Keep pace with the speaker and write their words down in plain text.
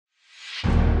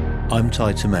I'm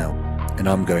Ty Semple, and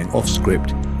I'm going off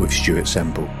script with Stuart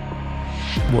Semple.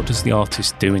 What does the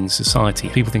artist do in society?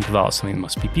 People think of art as something that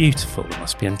must be beautiful, it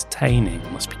must be entertaining,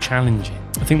 it must be challenging.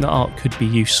 I think that art could be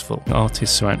useful.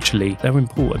 Artists are actually, they're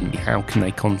important. How can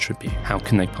they contribute? How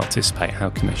can they participate? How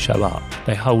can they show up?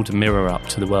 They hold a mirror up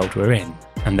to the world we're in,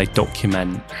 and they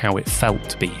document how it felt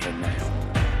to be here now.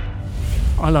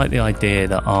 I like the idea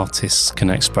that artists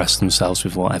can express themselves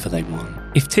with whatever they want.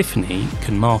 If Tiffany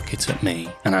can market at me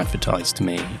and advertise to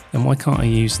me, then why can't I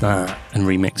use that and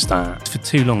remix that? For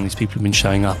too long, these people have been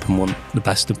showing up and want the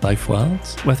best of both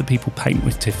worlds. Whether people paint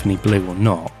with Tiffany blue or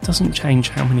not doesn't change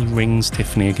how many rings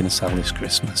Tiffany are going to sell this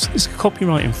Christmas. It's a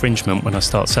copyright infringement when I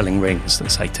start selling rings that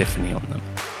say Tiffany on them.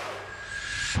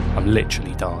 I'm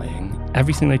literally dying.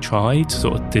 Everything they tried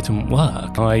sort of didn't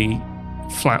work. I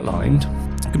flatlined,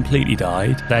 completely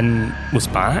died, then was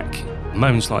back.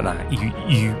 Moments like that,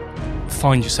 you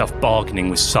find yourself bargaining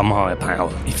with some higher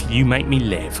power. If you make me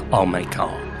live, I'll make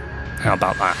art. How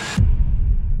about that?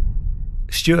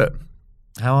 Stuart,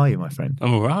 how are you, my friend?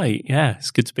 I'm all right. Yeah,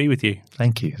 it's good to be with you.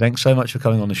 Thank you. Thanks so much for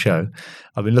coming on the show.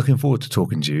 I've been looking forward to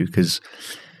talking to you because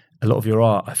a lot of your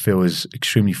art, I feel, is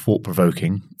extremely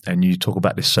thought-provoking, and you talk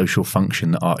about this social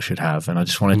function that art should have, and I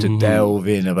just wanted to delve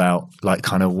in about like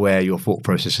kind of where your thought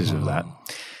process is of that.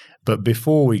 But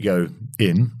before we go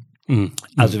in,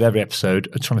 as of every episode,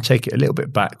 I'm trying to take it a little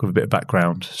bit back with a bit of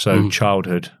background. So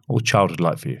childhood, what was childhood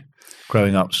like for you?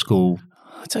 Growing up, school?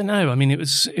 I don't know. I mean, it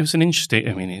was an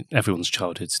interesting, everyone's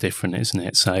childhood's different, isn't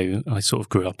it? So I sort of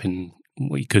grew up in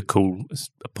what you could call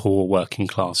a poor working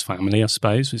class family, I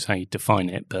suppose, is how you define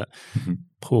it. But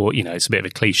poor, it's a bit of a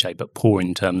cliche, but poor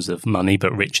in terms of money,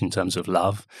 but rich in terms of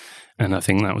love. And I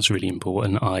think that was really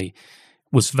important. I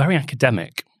was very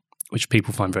academic, which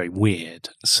people find very weird.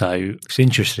 So it's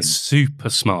interesting. Super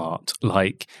smart.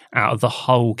 Like out of the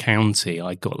whole county,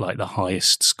 I got like the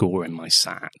highest score in my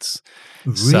SATs.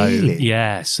 Really? So,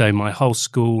 yeah. So my whole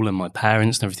school and my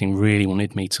parents and everything really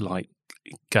wanted me to like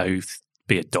go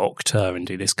be a doctor and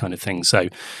do this kind of thing. So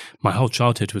my whole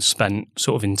childhood was spent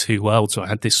sort of in two worlds. So I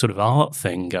had this sort of art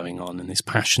thing going on and this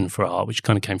passion for art, which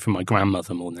kind of came from my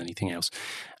grandmother more than anything else.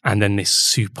 And then this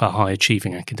super high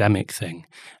achieving academic thing.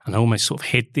 And I almost sort of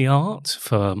hid the art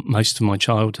for most of my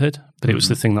childhood, but it was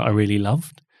the thing that I really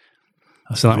loved.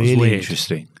 That's so that really was weird.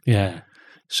 Interesting. Yeah.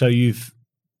 So you've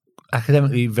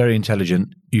academically very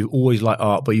intelligent. You always like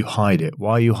art, but you hide it.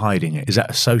 Why are you hiding it? Is that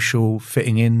a social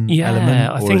fitting in element?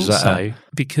 Yeah, I think so.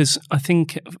 Because I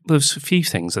think there's a few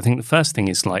things. I think the first thing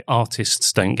is like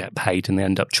artists don't get paid and they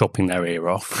end up chopping their ear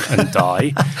off and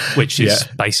die, which is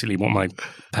basically what my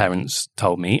parents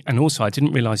told me. And also I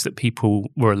didn't realise that people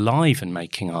were alive and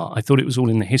making art. I thought it was all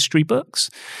in the history books.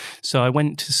 So I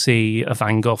went to see a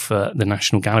Van Gogh at the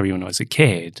National Gallery when I was a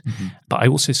kid. But I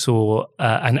also saw,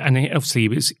 and obviously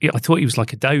I thought he was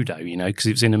like a dodo, because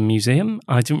it was in a museum.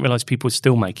 I didn't realise people were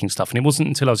still making stuff. And it wasn't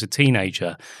until I was a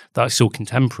teenager that I saw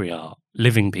contemporary art,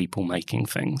 living people making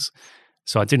things.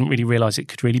 So I didn't really realise it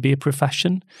could really be a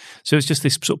profession. So it was just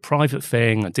this sort of private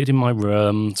thing I did in my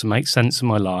room to make sense of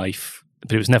my life,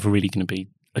 but it was never really going to be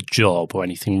a job or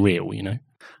anything real,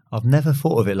 I've never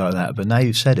thought of it like that, but now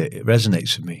you've said it, it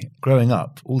resonates with me. Growing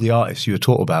up, all the artists you were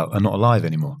taught about are not alive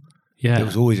anymore. Yeah. It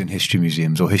was always in history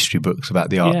museums or history books about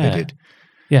the art they did.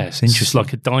 Yeah, it's interesting.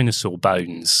 Like a dinosaur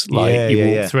bones. Like you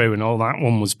walk through and that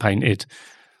one was painted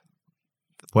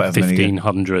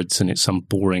 1500s and it's some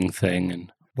boring thing.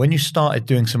 And when you started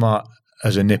doing some art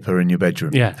as a nipper in your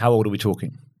bedroom, how old are we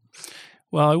talking?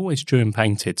 Well, I always drew and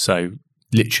painted, so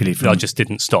literally I just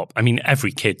didn't stop. I mean,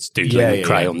 every kid's doodling with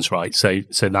crayons, right? So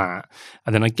that.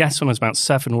 And then I guess when I was about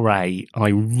 7 or 8, I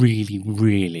really,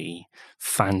 really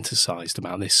fantasized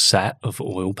about this set of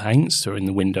oil paints that are in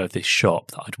the window of this shop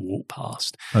that I'd walk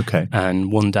past. Okay.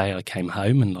 And one day I came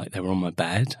home and like they were on my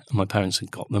bed and my parents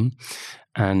had got them.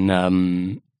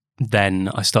 And then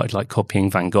I started like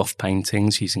copying Van Gogh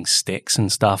paintings using sticks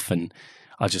and stuff. And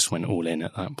I just went all in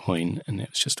at that point and it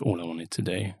was just all I wanted to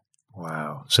do.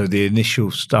 Wow. So the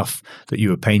initial stuff that you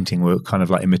were painting were kind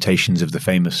of like imitations of the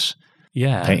famous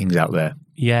paintings out there.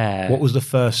 Yeah. What was the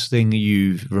first thing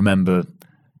you remember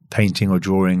painting or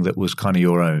drawing that was kind of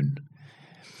your own?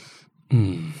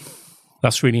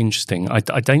 That's really interesting. I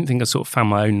don't think I sort of found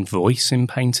my own voice in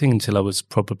painting until I was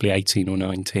probably 18 or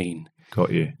 19.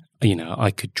 Got you.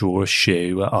 I could draw a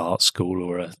shoe at art school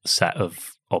or a set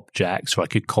of objects, or I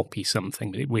could copy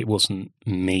something, but it wasn't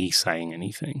me saying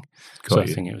anything. I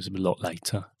think it was a lot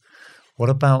later. What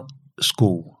about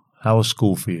school? How was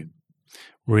school for you?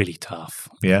 Really tough.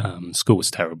 Yeah. School was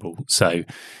terrible. So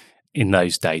in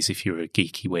those days, if you were a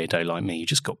geeky weirdo like me, you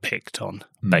just got picked on.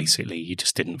 Basically, you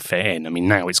just didn't fit in. I mean,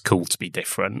 now it's cool to be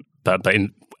different, but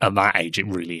at that age, it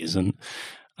really isn't.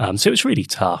 So it was really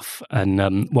tough.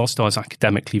 And whilst I was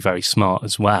academically very smart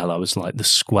as well, I was like the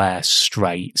square,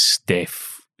 straight,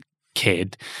 stiff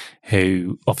kid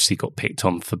who obviously got picked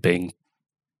on for being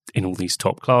in all these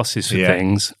top classes for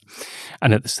things.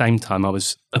 And at the same time, I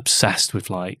was obsessed with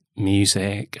like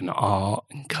music and art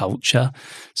and culture.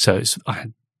 So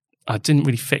I didn't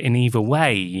really fit in either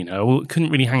way, you know. I couldn't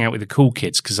really hang out with the cool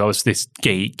kids because I was this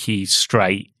geeky,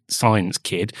 straight science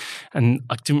kid. And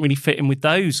I didn't really fit in with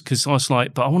those because I was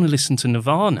like, but I want to listen to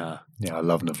Nirvana. Yeah, I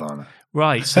love Nirvana.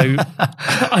 Right. So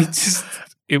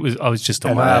I was just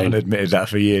on my own. I haven't admitted that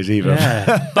for years either.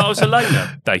 Yeah. But I was a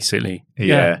loner, basically.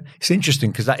 Yeah. It's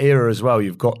interesting because that era as well,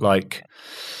 you've got like,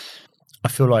 I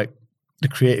feel like the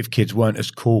creative kids weren't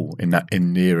as cool in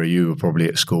the era you were probably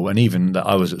at school, and even that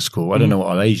I was at school. I don't know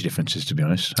what our age difference is, to be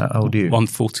honest. How old are you? I'm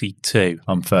 42.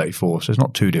 I'm 34, so it's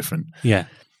not too different. Yeah.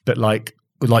 But like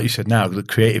you said now, the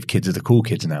creative kids are the cool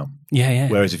kids now. Yeah.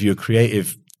 Whereas if you were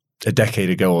creative a decade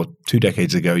ago or 2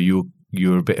 decades ago, you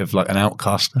were a bit of like an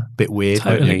outcaster, a bit weird.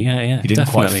 Totally, yeah. You didn't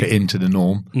quite fit into the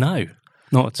norm. No,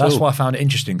 not at all. That's why I found it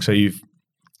interesting. So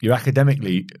you're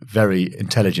academically very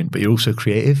intelligent, but you're also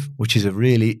creative, which is a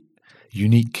really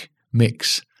unique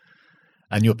mix.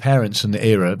 And your parents in the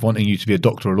era wanting you to be a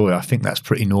doctor or a lawyer, I think that's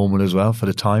pretty normal as well for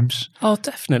the times. Oh,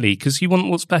 definitely, because you want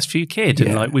what's best for your kid. Yeah.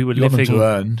 And like we were you living want them to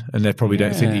earn, and they probably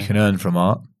don't think you can earn from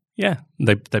art. Yeah,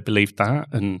 they believed that.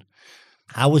 And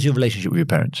how was your relationship with your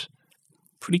parents?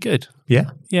 Pretty good.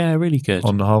 Yeah? Yeah, really good.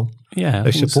 On the whole? Yeah.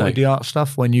 They supported the art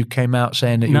stuff when you came out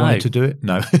saying that you wanted to do it?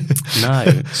 No.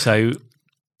 No. So,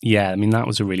 yeah, I mean, that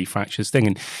was a really fractious thing.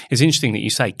 And it's interesting that you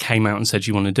say came out and said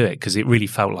you want to do it because it really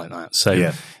felt like that. So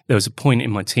there was a point in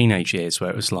my teenage years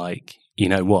where it was like, you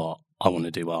know what? I want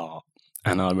to do art.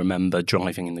 And I remember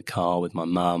driving in the car with my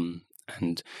mum,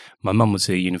 and my mum was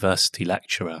a university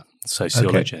lecturer,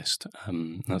 sociologist.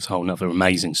 Okay. That's a whole other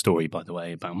amazing story, by the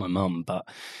way, about my mum. But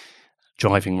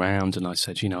driving round, and I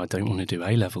said, you know, I don't want to do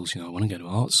A-levels, you know, I want to go to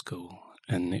art school.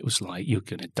 And it was like, you're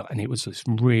going to die. And it was this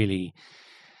really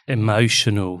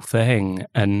emotional thing.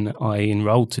 And I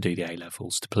enrolled to do the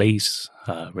A-levels to please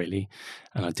her, really.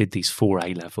 And I did these 4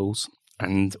 A-levels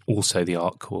and also the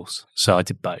art course. So I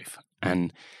did both.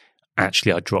 And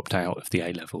actually, I dropped out of the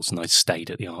A-levels and I stayed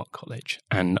at the art college.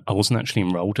 And I wasn't actually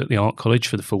enrolled at the art college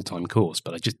for the full-time course,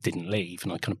 but I just didn't leave.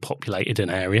 And I kind of populated an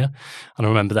area. And I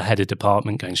remember the head of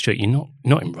department going, Stuart, you're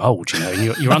not enrolled, you know,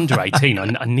 and you're under 18.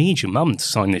 I need your mum to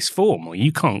sign this form or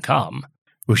you can't come.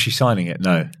 Was she signing it?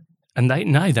 No. And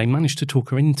they managed to talk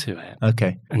her into it.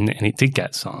 Okay. And it did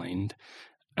get signed.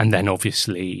 And then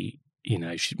obviously, you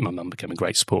know, my mum became a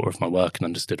great supporter of my work and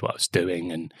understood what I was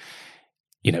doing and,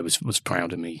 you know, was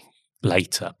proud of me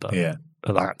later, but at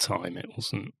that time it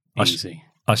wasn't easy.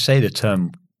 I say the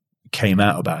term came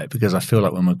out about it because I feel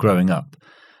like when we're growing up,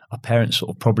 our parents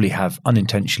sort of probably have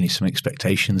unintentionally some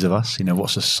expectations of us. You know,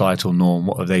 what's a societal norm?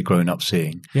 What have they grown up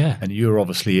seeing? Yeah. And you're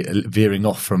obviously veering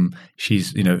off from,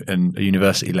 she's, you know, a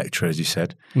university lecturer, as you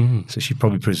said. Mm-hmm. So she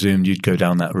probably presumed you'd go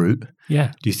down that route.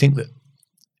 Yeah. Do you think that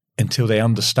until they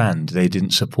understand, they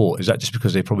didn't support? Is that just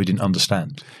because they probably didn't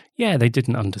understand? Yeah, they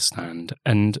didn't understand.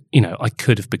 And, you know, I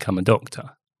could have become a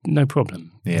doctor. No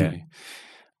problem. Yeah. You know?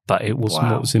 But it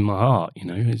wasn't what was in my heart, you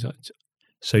know.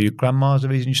 So your grandma's the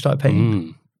reason you started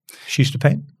painting? She used to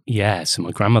paint? Yeah, so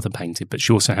my grandmother painted, but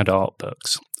she also had art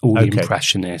books. All the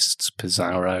Impressionists,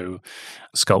 Pissarro,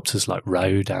 sculptors like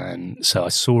Rodin. So I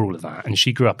saw all of that. And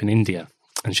she grew up in India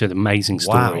and she had amazing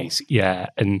stories. Wow. Yeah,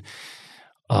 and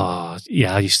I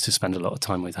used to spend a lot of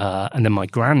time with her. And then my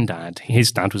granddad,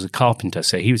 his dad was a carpenter,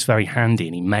 so he was very handy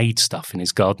and he made stuff in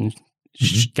his garden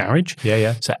garage.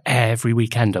 Yeah. So every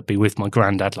weekend I'd be with my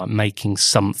granddad, like making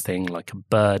something like a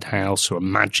birdhouse or a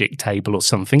magic table or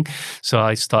something. So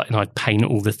I started, and I'd paint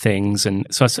all the things. And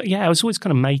so I was always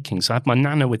kind of making. So I had my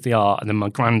nana with the art and then my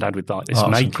granddad with like this arts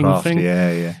making thing.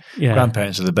 Yeah.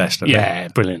 Grandparents are the best, aren't they?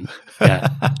 Brilliant. Yeah.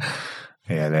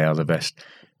 Yeah, they are the best.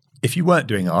 If you weren't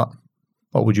doing art,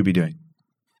 what would you be doing?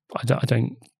 I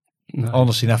don't know.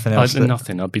 Honestly, nothing else?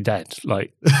 Nothing. I'd be dead.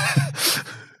 Like,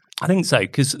 I think so,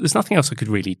 because there's nothing else I could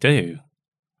really do.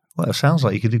 Well, it sounds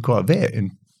like you could do quite a bit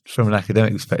from an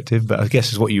academic perspective, but I guess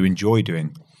it's what you enjoy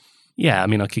doing. Yeah, I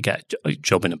mean, I could get a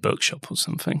job in a bookshop or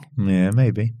something. Yeah,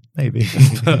 maybe.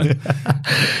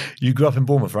 You grew up in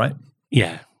Bournemouth, right?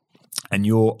 Yeah. And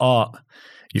your art,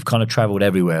 you've kind of travelled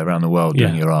everywhere around the world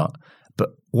doing your art.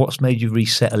 But what's made you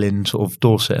resettle in sort of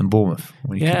Dorset and Bournemouth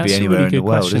when you could be anywhere in the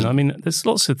world? I mean, there's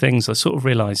lots of things. I sort of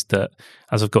realised that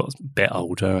as I've got a bit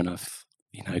older and I've,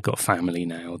 you know, got a family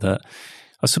now, that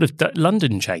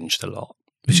London changed a lot.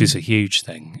 which is a huge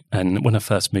thing. And when I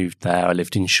first moved there, I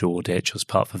lived in Shoreditch. I was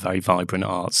part of a very vibrant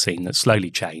art scene that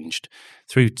slowly changed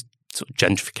through sort of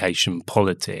gentrification,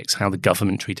 politics, how the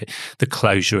government treated the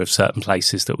closure of certain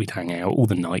places that we'd hang out, all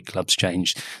the nightclubs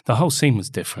changed. The whole scene was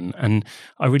different. And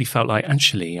I really felt like,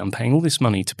 actually, I'm paying all this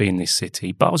money to be in this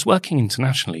city, but I was working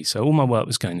internationally. So all my work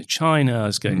was going to China, I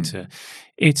was going to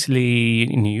Italy,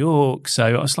 New York.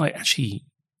 So I was like, actually,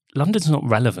 London's not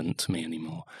relevant to me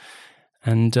anymore.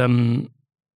 And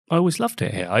I always loved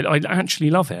it here. I actually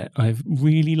love it. I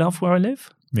really love where I live.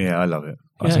 Yeah, I love it.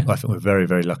 I think we're very,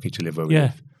 very lucky to live where we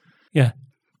live. Yeah.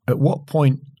 At what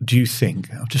point do you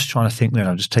think, I'm just trying to think then,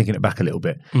 I'm just taking it back a little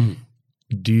bit.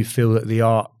 Do you feel that the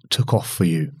art took off for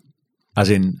you? As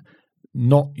in,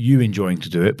 not you enjoying to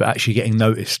do it, but actually getting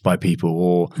noticed by people,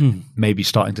 or maybe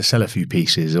starting to sell a few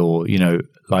pieces, or, you know,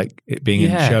 like it being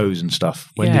in shows and stuff.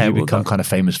 When did you become kind of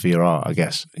famous for your art, I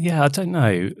guess? Yeah, I don't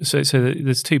know. So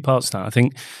there's two parts to that. I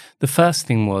think the first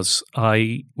thing was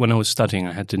when I was studying,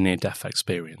 I had a near-death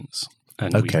experience.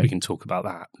 And we can talk about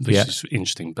that, which is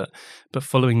interesting. But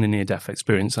following the near-death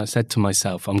experience, I said to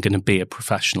myself, I'm going to be a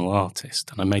professional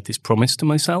artist. And I made this promise to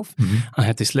myself. I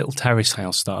had this little terrace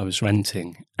house that I was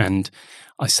renting. And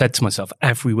I said to myself,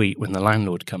 every week when the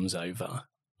landlord comes over,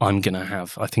 I'm going to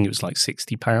have, I think it was like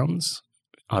 £60.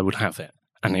 I would have it.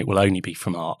 And it will only be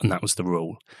from art. And that was the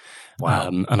rule. Wow.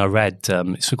 And I read,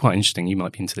 it's quite interesting, you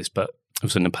might be into this, but it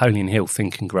was a Napoleon Hill,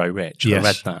 Think and Grow Rich. Yes. I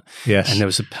read that. Yes. And there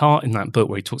was a part in that book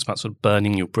where he talks about sort of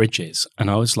burning your bridges. And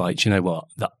I was like, do you know what?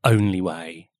 The only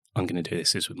way I'm going to do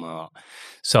this is with my art.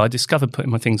 So I discovered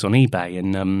putting my things on eBay,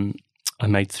 and I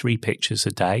made 3 pictures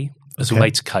a day as a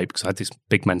way to cope, because I had this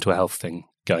big mental health thing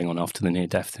going on after the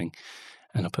near-death thing.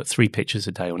 And I put 3 pictures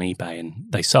a day on eBay, and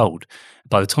they sold.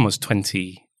 By the time I was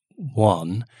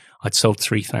 21, I'd sold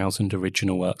 3,000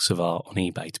 original works of art on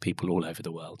eBay to people all over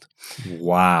the world.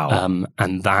 Wow.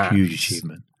 And that huge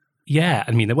achievement. Yeah.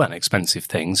 I mean, they weren't expensive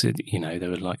things. They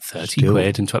were like 30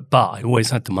 quid. But I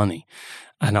always had the money.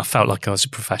 And I felt like I was a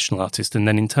professional artist. And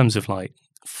then in terms of like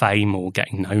fame or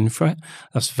getting known for it,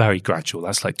 that's very gradual.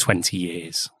 That's like 20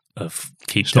 years of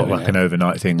keep It's doing not like it. an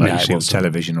overnight thing like you see on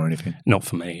television or anything. Not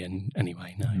for me, and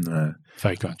anyway, no.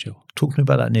 Very gradual. Talk to me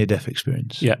about that near-death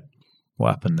experience. Yeah. What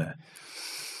happened there?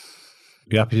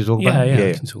 You happy to talk about it? Yeah,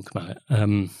 I can talk about it. I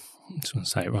just want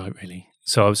to say it right, really.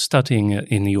 So I was studying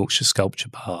in the Yorkshire Sculpture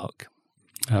Park,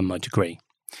 my degree,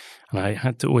 and I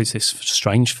had always this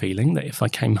strange feeling that if I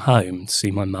came home to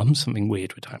see my mum, something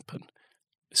weird would happen.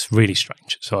 It's really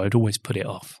strange. So I'd always put it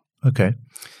off. Okay.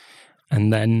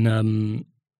 And then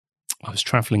I was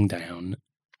travelling down,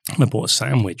 and I bought a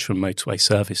sandwich from a motorway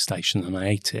service station, and I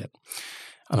ate it,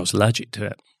 and I was allergic to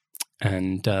it.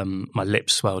 And my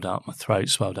lips swelled up, my throat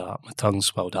swelled up, my tongue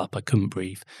swelled up, I couldn't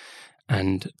breathe.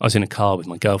 And I was in a car with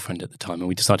my girlfriend at the time, and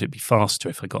we decided it'd be faster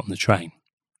if I got on the train.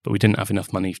 But we didn't have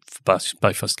enough money for both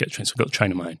of us to get a train, so we got the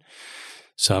train on my own.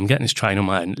 So I'm getting this train on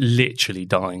my own, literally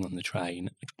dying on the train,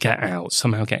 get out,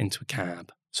 somehow get into a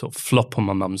cab, sort of flop on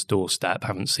my mum's doorstep,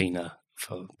 haven't seen her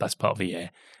for the best part of a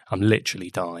year. I'm literally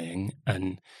dying,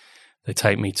 and they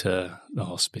take me to the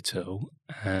hospital,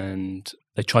 and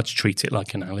they tried to treat it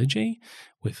like an allergy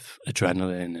with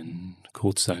adrenaline and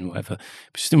cortisone, whatever,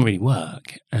 but it didn't really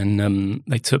work. And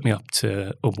they took me up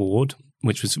to a ward,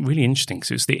 which was really interesting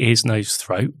because it was the ears, nose,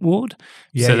 throat ward,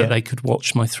 that they could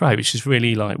watch my throat, which is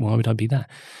really like, why would I be there?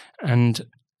 And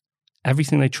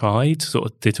everything they tried sort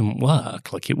of didn't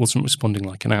work. Like, it wasn't responding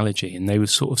like an allergy. And they were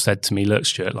sort of said to me, look,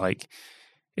 Stuart, like,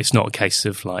 it's not a case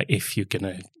of like, if you're going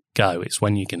to go, it's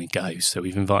when you're going to go. So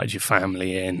we've invited your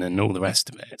family in and all the rest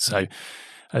of it. So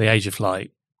at the age of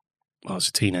like, I was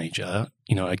a teenager,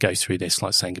 I go through this,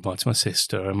 like saying goodbye to my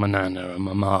sister and my nana and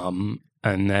my mum.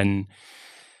 And then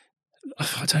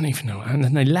I don't even know. And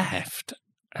then they left,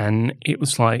 and it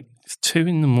was like 2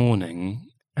 a.m,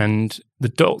 and the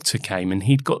doctor came, and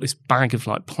he'd got this bag of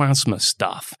like plasma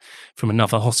stuff from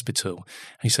another hospital.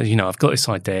 And he said, I've got this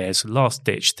idea. It's a last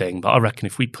ditch thing, but I reckon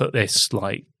if we put this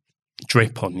like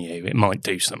drip on you, it might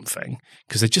do something,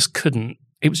 because they just couldn't.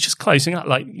 It was just closing up.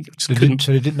 Like, so they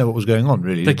didn't know what was going on,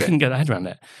 really. They couldn't get their head around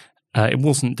it. It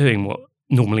wasn't doing what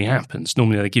normally happens.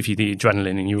 Normally they give you the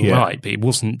adrenaline and you're right, but it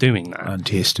wasn't doing that.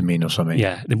 Antihistamine or something.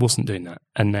 Yeah, it wasn't doing that.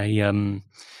 And they,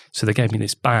 so they gave me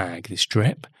this bag, this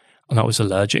drip, and I was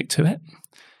allergic to it.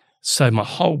 So my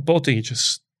whole body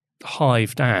just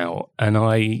hived out, and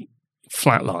I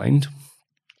flatlined,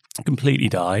 completely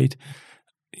died.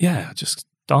 Yeah, I just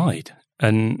died.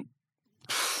 And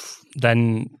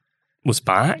then was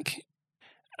back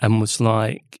and was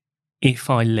like, if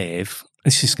I live,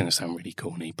 this is going to sound really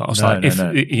corny, but I was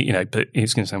but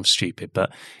it's going to sound stupid,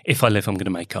 but if I live, I'm going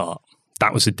to make art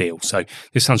that was a deal. So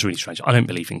this sounds really strange. I don't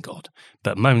believe in God.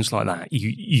 But moments like that,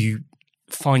 you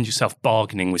find yourself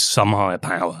bargaining with some higher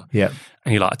power. Yeah.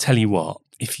 And you're like, I tell you what,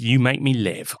 if you make me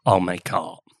live, I'll make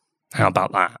art. How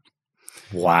about that?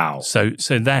 Wow. So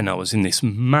then I was in this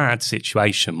mad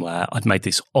situation where I'd made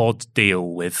this odd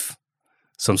deal with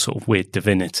some sort of weird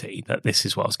divinity that this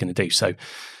is what I was going to do. So I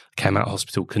came out of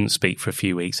hospital, couldn't speak for a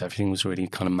few weeks. Everything was really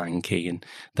kind of manky, and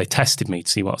they tested me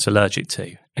to see what I was allergic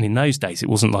to. And in those days, it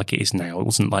wasn't like it is now. It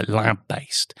wasn't like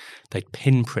lab-based. They'd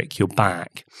pinprick your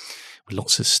back with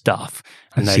lots of stuff.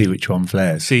 And see which one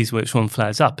flares. See which one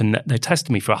flares up. And they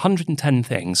tested me for 110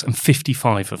 things, and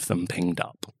 55 of them pinged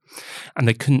up. And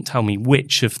they couldn't tell me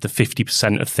which of the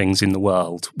 50% of things in the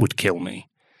world would kill me.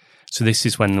 So this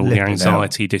is when all the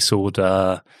anxiety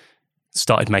disorder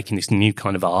started making this new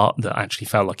kind of art that actually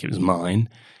felt like it was mine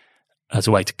as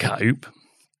a way to cope.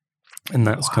 And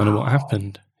that's kind of what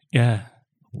happened. Yeah.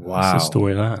 Wow. That's the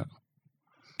story of that.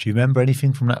 Do you remember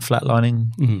anything from that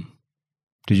flatlining? Mm.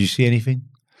 Did you see anything?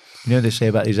 You know they say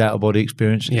about these out-of-body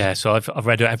experiences? Yeah, so I've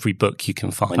read every book you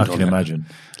can find on it. I can imagine.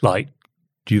 Like,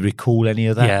 do you recall any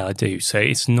of that? Yeah, I do. So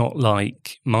it's not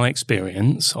like my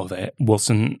experience of it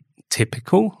wasn't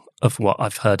typical of what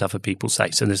I've heard other people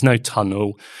say. So there's no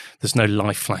tunnel, there's no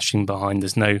light flashing behind,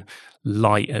 there's no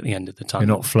light at the end of the tunnel.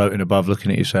 You're not floating above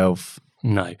looking at yourself.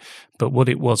 No. But what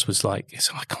it was like,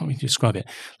 I can't really describe it,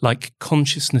 like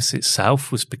consciousness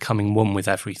itself was becoming one with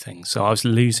everything. So I was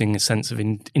losing a sense of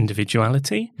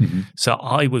individuality. Mm-hmm. So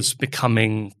I was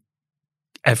becoming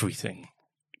everything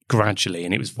gradually,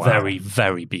 and it was very,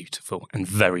 very beautiful and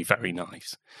very, very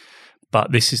nice.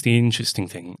 But this is the interesting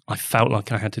thing. I felt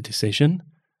like I had a decision,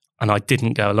 and I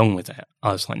didn't go along with it.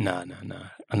 I was like, no.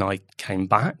 And I came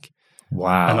back.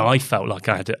 Wow. And I felt like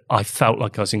I felt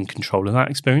like I was in control of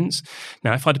that experience.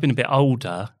 Now, if I'd have been a bit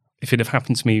older, if it had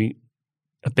happened to me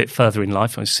a bit further in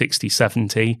life, I was 60,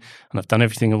 70, and I've done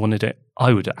everything I wanted it,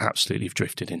 I would absolutely have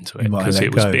drifted into it because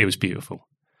it was beautiful.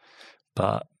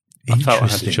 But I felt I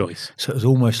had a choice. So it was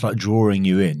almost like drawing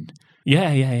you in. Yeah.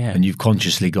 And you've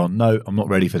consciously gone, no, I'm not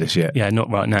ready for this yet. Yeah, not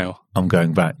right now. I'm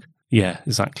going back. Yeah,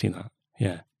 exactly that.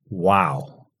 Yeah.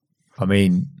 Wow. I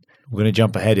mean, we're going to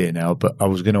jump ahead here now, but I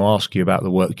was going to ask you about the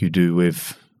work you do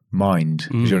with Mind,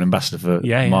 because you're an ambassador for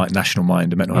National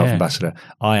Mind, a mental health ambassador.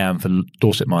 I am for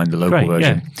Dorset Mind, the local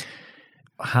version. Yeah.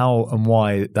 How and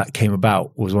why that came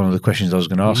about was one of the questions I was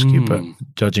going to ask you, but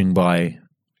judging by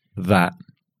that,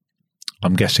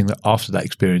 I'm guessing that after that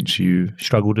experience, you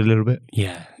struggled a little bit?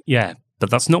 Yeah. But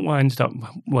that's not why I ended up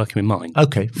working with Mind.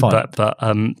 Okay, fine.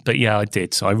 But yeah, I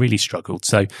did. So I really struggled.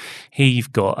 So here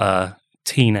you've got a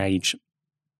teenage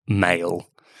male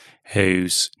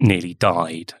who's nearly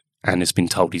died and has been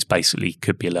told he's basically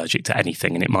could be allergic to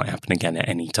anything and it might happen again at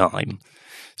any time.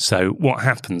 So what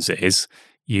happens is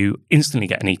you instantly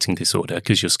get an eating disorder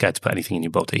because you're scared to put anything in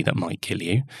your body that might kill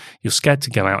you. You're scared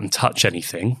to go out and touch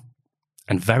anything.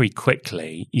 And very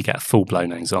quickly, you get a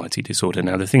full-blown anxiety disorder.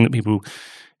 Now, the thing that people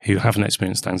who haven't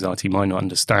experienced anxiety might not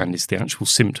understand is the actual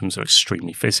symptoms are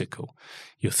extremely physical.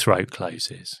 Your throat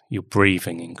closes, your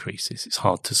breathing increases, it's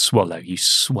hard to swallow, you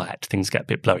sweat, things get a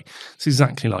bit blurry. It's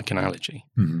exactly like an allergy.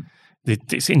 Mm-hmm.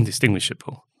 It's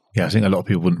indistinguishable. Yeah, I think a lot of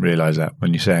people wouldn't realise that.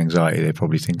 When you say anxiety, they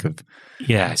probably think of...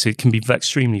 Yeah, so it can be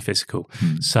extremely physical.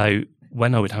 So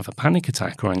when I would have a panic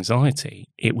attack or anxiety,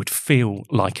 it would feel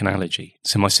like an allergy.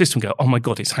 So my system would go, oh my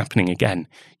God, it's happening again.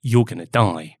 You're going to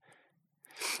die.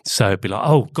 So it'd be like,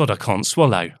 oh God, I can't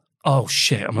swallow. Oh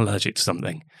shit, I'm allergic to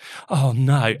something. Oh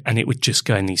no. And it would just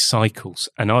go in these cycles.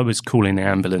 And I was calling the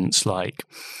ambulance like,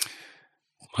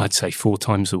 I'd say 4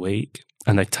 times a week.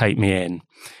 And they'd take me in.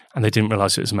 And they didn't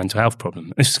realise it was a mental health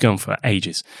problem. This was going for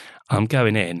ages. I'm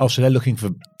going in. Oh, so they're looking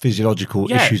for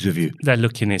physiological issues with you? They're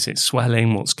looking, is it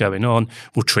swelling? What's going on?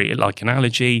 We'll treat it like an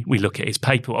allergy. We look at his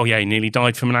paper. Oh, yeah, he nearly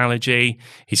died from an allergy.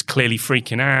 He's clearly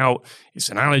freaking out. It's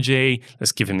an allergy.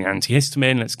 Let's give him the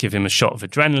antihistamine. Let's give him a shot of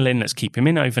adrenaline. Let's keep him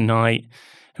in overnight.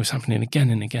 It was happening again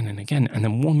and again and again. And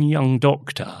then one young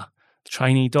doctor,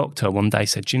 trainee doctor, one day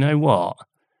said, do you know what?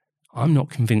 I'm not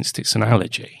convinced it's an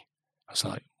allergy. I was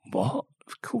like, what?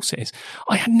 Of course it is.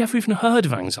 I had never even heard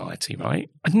of anxiety, right?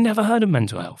 I'd never heard of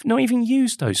mental health, not even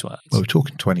used those words. Well, we're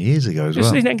talking 20 years ago as well.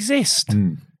 It didn't exist.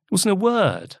 It wasn't a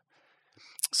word.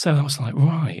 So I was like,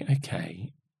 right,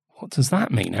 okay, what does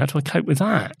that mean? How do I cope with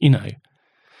that?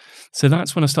 So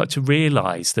that's when I started to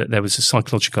realise that there was a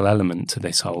psychological element to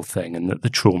this whole thing and that the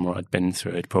trauma I'd been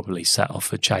through had probably set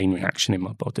off a chain reaction in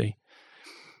my body.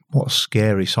 What a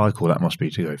scary cycle that must be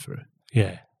to go through.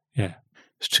 Yeah.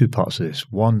 There's 2 parts of this.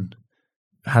 One,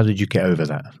 how did you get over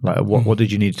that? Like, what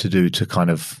did you need to do to kind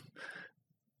of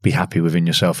be happy within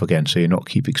yourself again so you not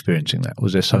keep experiencing that?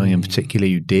 Was there something in particular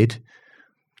you did?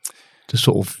 to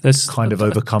sort of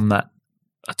overcome that?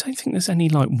 I don't think there's any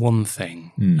like one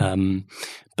thing,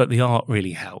 but the art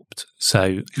really helped.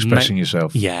 So expressing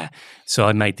yourself. Yeah. So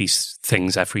I made these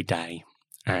things every day,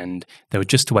 and they were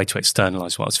just a way to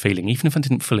externalize what I was feeling. Even if I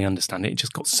didn't fully understand it, it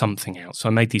just got something out. So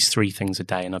I made these 3 things a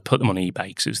day, and I put them on eBay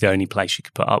because it was the only place you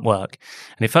could put up work.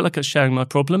 And it felt like I was sharing my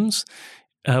problems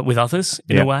with others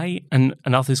in a way, and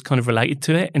others kind of related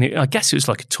to it. And I guess it was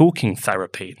like a talking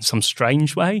therapy in some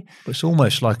strange way. But it's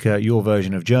almost like your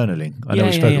version of journaling. I know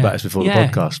we spoke about this before the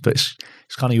podcast, but it's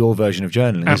kind of your version of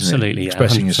journaling, Absolutely, isn't it?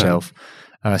 Expressing 100%. yourself.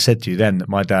 And I said to you then that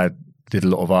my dad did a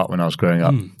lot of art when I was growing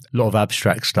up, a lot of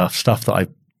abstract stuff that I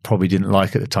probably didn't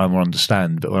like at the time or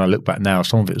understand. But when I look back now,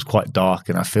 some of it was quite dark,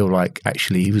 and I feel like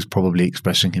actually he was probably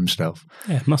expressing himself.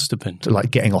 Yeah, it must have been. Like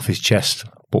getting off his chest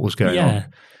what was going on.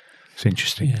 It's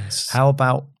interesting. Yes. How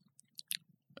about,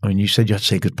 I mean, you said you had to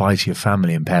say goodbye to your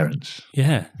family and parents.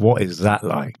 Yeah. What is that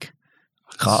like?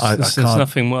 There's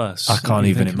nothing worse. I can't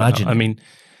even imagine. I mean,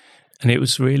 and it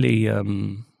was really...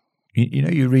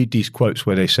 you read these quotes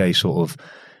where they say sort of,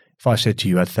 if I said to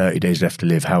you had 30 days left to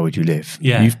live, how would you live?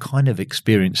 Yeah. You've kind of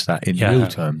experienced that in real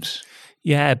terms.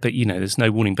 Yeah, but, there's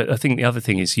no warning. But I think the other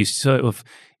thing is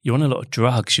you're on a lot of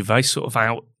drugs. You're very sort of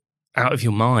out of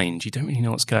your mind. You don't really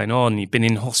know what's going on. You've been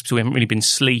in hospital, you haven't really been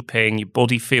sleeping, your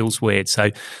body feels weird.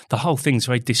 So the whole thing's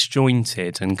very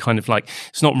disjointed and kind of like,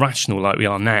 it's not rational like we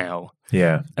are now.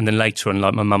 Yeah. And then later on,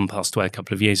 like my mum passed away a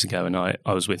couple of years ago, and I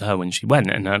was with her when she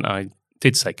went, and I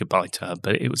did say goodbye to her,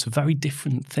 but it was a very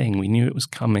different thing. We knew it was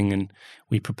coming, and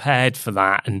we prepared for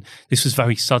that, and this was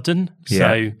very sudden. Yeah.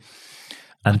 So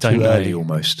and too early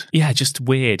almost. Yeah, just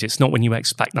weird. It's not when you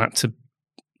expect that to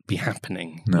be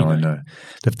happening. No, I know.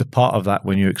 The part of that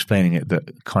when you're explaining it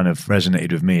that kind of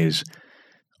resonated with me is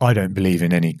I don't believe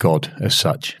in any God as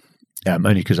such.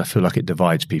 Only because I feel like it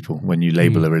divides people when you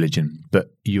label a religion. But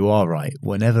you are right.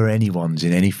 Whenever anyone's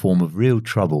in any form of real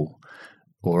trouble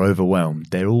or overwhelmed,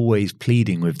 they're always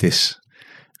pleading with this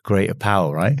greater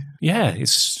power, right? Yeah,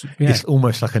 it's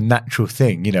almost like a natural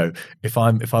thing. If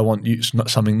I want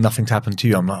nothing to happen to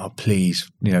you, I'm like, oh, please,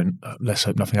 let's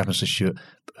hope nothing happens to Stuart.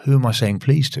 But who am I saying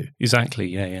please to? Exactly.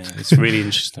 Yeah. It's really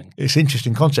interesting. It's an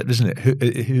interesting concept, isn't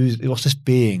it? What's this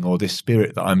being or this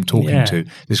spirit that I'm talking to?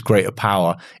 This greater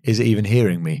power? Is it even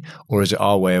hearing me, or is it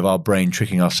our way of our brain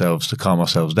tricking ourselves to calm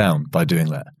ourselves down by doing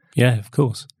that? Yeah, of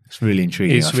course. It's really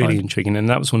intriguing. It's really intriguing, and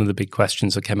that was one of the big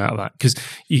questions that came out of that. Because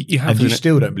you have, and you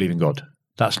still don't believe in God.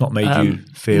 That's not made you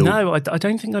feel. No, I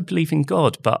don't think I believe in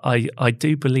God, but I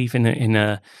do believe in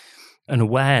an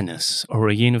awareness or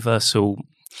a universal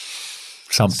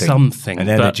something, an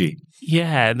energy.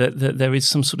 That there is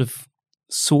some sort of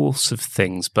source of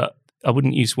things, but I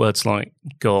wouldn't use words like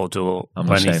God or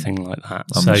anything like that.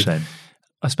 I'm the same.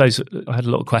 I suppose I had a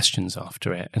lot of questions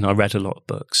after it, and I read a lot of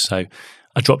books. So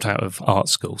I dropped out of art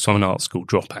school. So I'm an art school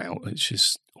dropout, which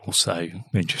is also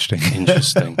interesting.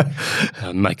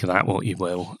 Make of that what you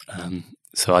will.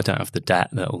 So I don't have the debt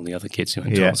that all the other kids who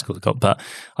went to art school have got. But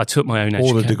I took my own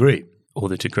education. Or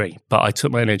the degree. But I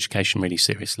took my own education really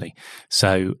seriously.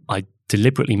 So I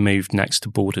deliberately moved next to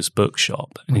Borders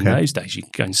bookshop. And in those days, you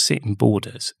could go and sit in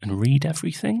Borders and read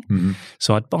everything. Mm-hmm.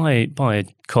 So I'd buy a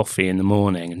coffee in the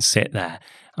morning and sit there.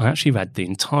 I actually read the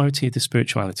entirety of the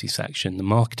spirituality section, the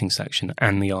marketing section,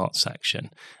 and the art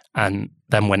section, and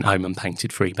then went home and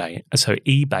painted for eBay. So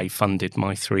eBay funded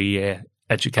my 3-year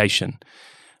education.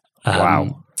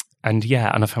 Wow. And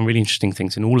I found really interesting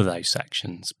things in all of those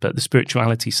sections. But the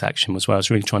spirituality section was where I was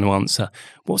really trying to answer,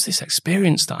 what was this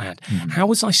experience that I had? Mm-hmm. How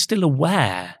was I still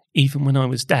aware even when I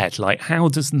was dead? Like, how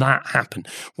does that happen?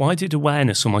 Why did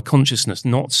awareness or my consciousness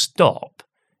not stop?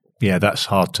 Yeah, that's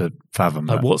hard to fathom.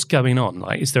 Like, what's going on?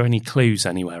 Like, is there any clues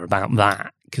anywhere about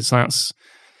that? Because that's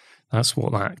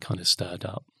what that kind of stirred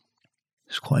up.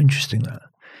 It's quite interesting, that.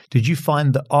 Did you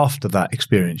find that after that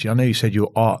experience, I know you said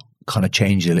your art kind of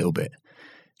changed a little bit.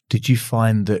 Did you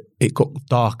find that it got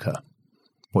darker,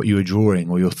 what you were drawing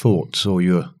or your thoughts or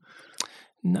your...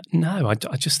 No, I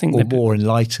just think... Or more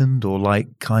enlightened or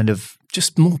like kind of...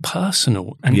 Just more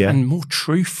personal and more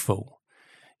truthful,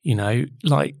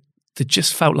 like they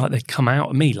just felt like they'd come out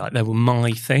of me, like they were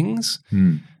my things.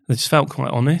 They just felt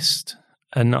quite honest.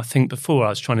 And I think before I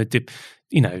was trying to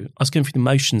I was going through the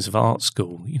motions of art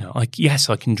school. Yes,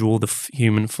 I can draw the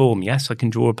human form. Yes, I can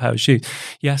draw a pair of shoes.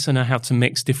 Yes, I know how to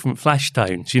mix different flesh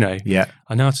tones. Yeah,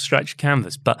 I know how to stretch a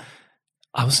canvas, but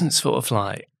I wasn't sort of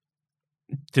like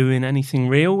doing anything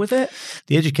real with it.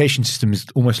 The education system is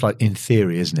almost like in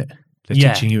theory, isn't it?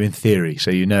 They're teaching you in theory,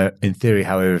 so you know in theory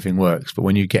how everything works. But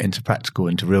when you get into practical,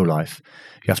 into real life,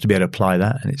 you have to be able to apply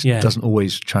that, and it doesn't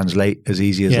always translate as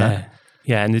easy as that.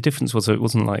 Yeah, and the difference was it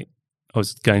wasn't like I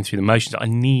was going through the motions. I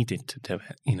needed to do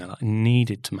it. I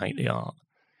needed to make the art.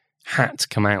 Had to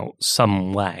come out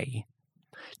some way.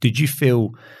 Did you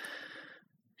feel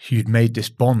you'd made this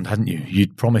bond, hadn't you?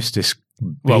 You'd promised this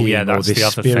being or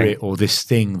this spirit or this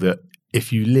thing that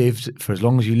if you lived, for as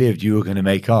long as you lived, you were going to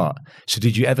make art. So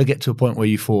did you ever get to a point where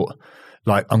you thought,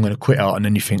 like, I'm going to quit art, and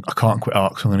then you think, I can't quit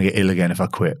art because I'm going to get ill again if I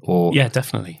quit? Or yeah,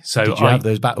 definitely. So did you have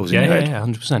those battles in your head? Yeah,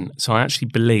 100%. So I actually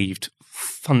believed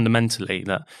fundamentally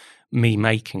that me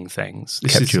making things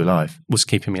kept you alive. Was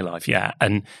keeping me alive, yeah.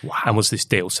 And was this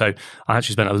deal. So I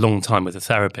actually spent a long time with a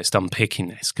therapist unpicking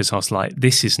this, because I was like,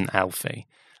 this isn't healthy.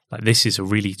 Like, this is a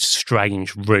really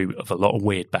strange root of a lot of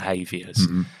weird behaviours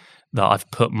that I've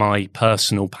put my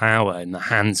personal power in the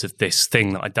hands of this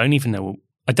thing that I don't even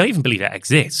believe it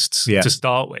exists to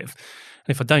start with.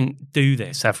 And if I don't do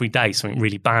this every day, something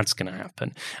really bad's going to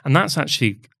happen. And that's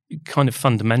actually kind of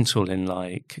fundamental in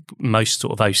like most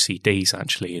sort of OCDs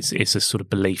actually is a sort of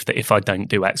belief that if I don't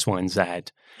do X, Y, and Z,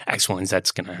 X, Y, and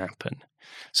Z's going to happen.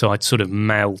 So I'd sort of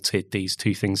melted these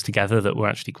two things together that were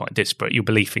actually quite disparate. Your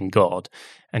belief in God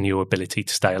and your ability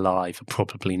to stay alive are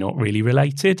probably not really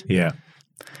related. Yeah.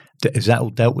 Is that all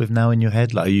dealt with now in your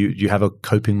head? Like, do you have a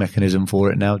coping mechanism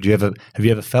for it now? Have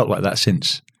you ever felt like that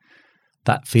since?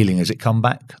 That feeling, has it come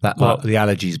back? That like, the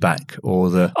allergies back,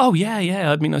 or the? Oh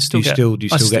yeah. I mean, I still get. Do you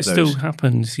still get those? It still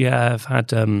happens. Yeah, I've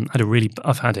had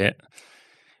it.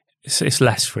 It's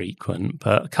less frequent,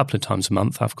 but a couple of times a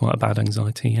month I've quite a bad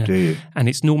anxiety. Yeah. Do you? And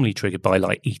it's normally triggered by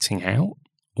like eating out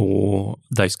or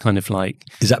those kind of like.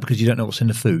 Is that because you don't know what's in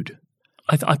the food?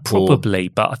 I probably,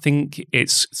 but I think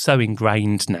it's so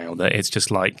ingrained now that it's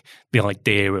just like the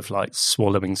idea of like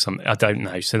swallowing something. I don't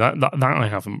know. So that I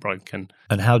haven't broken.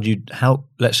 And how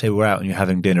let's say we're out and you're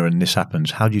having dinner and this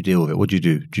happens, how do you deal with it? What do you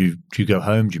do? Do you go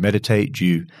home? Do you meditate? Do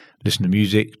you listen to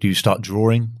music? Do you start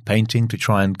drawing, painting to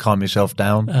try and calm yourself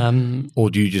down? Or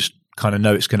do you just kind of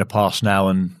know it's going to pass now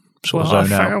and sort of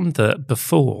zone out? I found that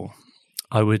before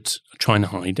I would try and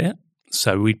hide it.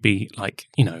 So we'd be like,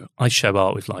 I show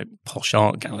art with like posh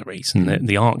art galleries, and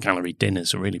the art gallery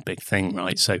dinner's a really big thing,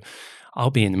 right? So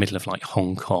I'll be in the middle of like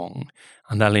Hong Kong,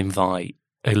 and they'll invite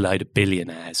a load of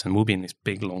billionaires, and we'll be in this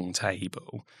big long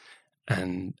table,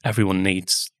 and everyone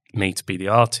needs me to be the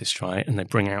artist, right? And they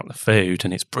bring out the food,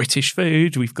 and it's British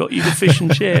food. We've got you the fish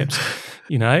and chips,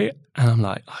 And I'm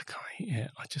like, I can't eat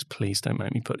it. Please don't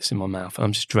make me put this in my mouth.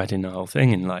 I'm just dreading the whole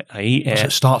thing, and like I eat it. So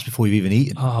it starts before you've even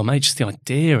eaten. Oh, mate, just the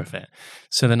idea of it.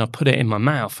 So then I put it in my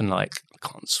mouth, and like I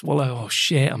can't swallow. Oh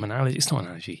shit, I'm an allergy. It's not an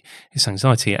allergy. It's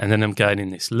anxiety. And then I'm going in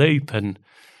this loop, and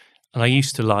I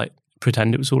used to like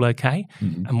pretend it was all okay.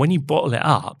 Mm-hmm. And when you bottle it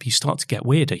up, you start to get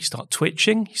weirder. You start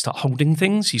twitching. You start holding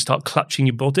things. You start clutching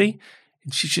your body.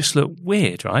 It just look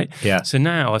weird, right? Yeah. So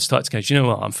now I start to go, do you know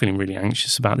what? I'm feeling really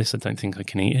anxious about this. I don't think I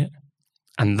can eat it.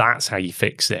 And that's how you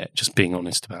fix it, just being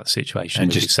honest about the situation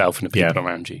with yourself and the people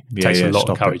around you. It takes a lot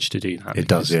of courage to do that. It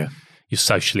does, yeah. You're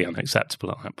socially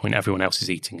unacceptable at that point. Everyone else is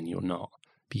eating and you're not.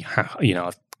 But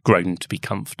I've grown to be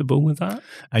comfortable with that.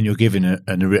 And you're given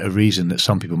a reason that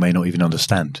some people may not even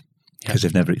understand because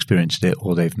they've never experienced it,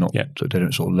 or they've not, they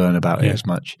don't sort of learn about it as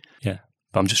much. Yeah,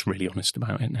 but I'm just really honest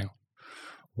about it now.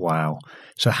 Wow.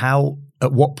 So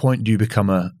at what point do you become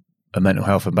a mental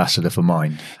health ambassador for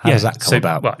Mind? How does that come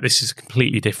about? Well, this is a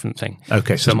completely different thing.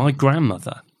 Okay. So my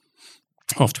grandmother,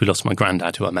 after we lost my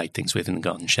granddad, who I made things with in the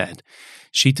garden shed,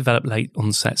 she developed late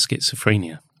onset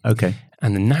schizophrenia. Okay.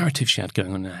 And the narrative she had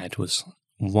going on in her head was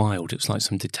wild. It was like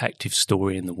some detective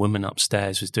story, and the woman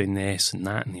upstairs was doing this and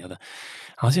that and the other.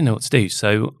 I didn't know what to do.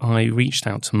 So I reached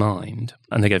out to Mind,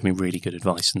 and they gave me really good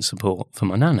advice and support for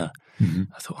my nana. Mm-hmm.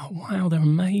 I thought, oh, wow, they're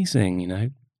amazing,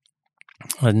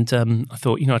 And I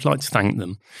thought, I'd like to thank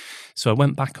them. So I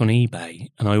went back on eBay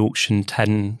and I auctioned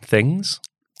 10 things.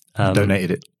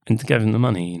 Donated it. And gave them the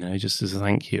money, just as a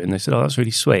thank you. And they said, oh, that's really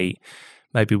sweet.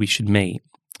 Maybe we should meet.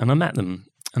 And I met them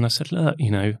and I said, look,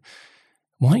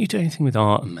 why don't you do anything with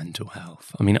art and mental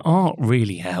health? I mean, art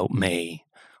really helped me.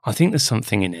 I think there's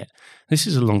something in it. This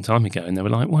is a long time ago. And they were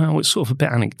like, well, it's sort of a bit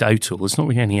anecdotal. There's not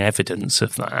really any evidence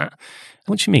of that.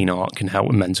 What do you mean art can help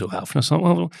with mental health? And I was like,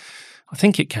 well, I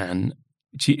think it can.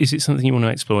 Is it something you want to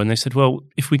explore? And they said, well,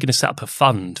 if we're going to set up a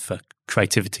fund for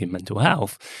creativity and mental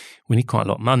health, we need quite a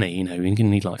lot of money. We're going to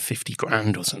need like 50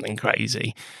 grand or something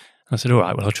crazy. I said, all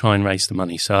right, well, I'll try and raise the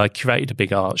money. So I curated a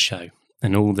big art show,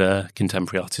 and all the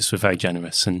contemporary artists were very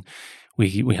generous, and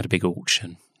we had a big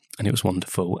auction. and it was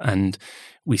wonderful. And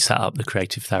we set up the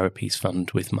Creative Therapies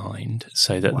Fund with Mind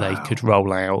so that they could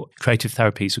roll out creative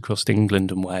therapies across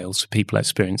England and Wales for people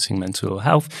experiencing mental ill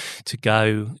health to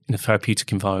go in a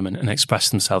therapeutic environment and express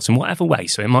themselves in whatever way.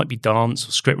 So it might be dance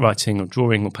or script writing or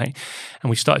drawing or painting. And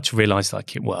we started to realise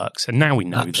like it works. And now we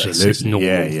know this. It's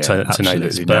normal to know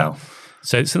this. But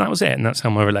So that was it, and that's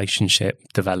how my relationship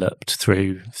developed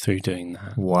through doing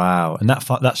that. Wow. And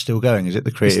that's still going, is it,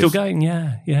 the creative? It's still going,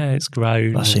 yeah. Yeah, it's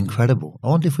grown. That's incredible. I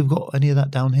wonder if we've got any of that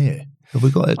down here. Have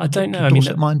we got it? I don't know.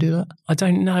 Dorset Mind do that? I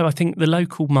don't know. I think the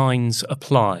local minds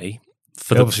apply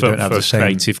for a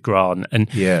creative grant, and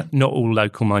not all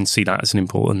local minds see that as an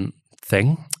important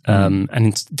thing. And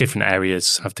in different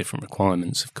areas have different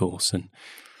requirements, of course. And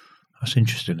that's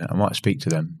interesting. I might speak to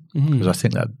them because I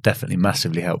think that definitely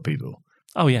massively help people.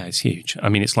 Oh, yeah, it's huge. I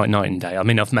mean, it's like night and day. I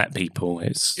mean, I've met people.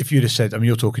 If you'd have said, I mean,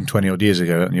 you're talking 20 odd years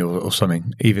ago or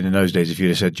something, even in those days, if you'd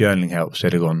have said journaling helps,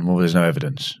 they'd have gone, well, there's no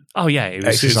evidence. Oh, yeah.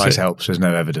 Exercise helps, there's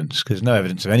no evidence, because no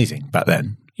evidence of anything back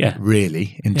then,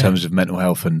 really, in terms of mental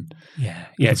health. And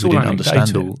it's all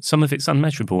anecdotal. Some of it's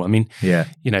unmeasurable. I mean,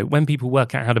 when people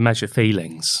work out how to measure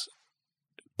feelings,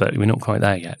 but we're not quite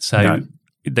there yet. So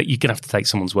that you're going to have to take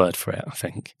someone's word for it, I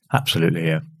think. Absolutely,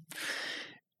 yeah.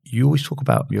 You always talk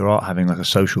about your art having like a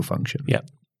social function. Yeah.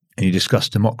 And you discuss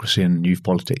democracy and youth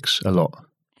politics a lot.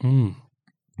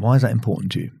 Why is that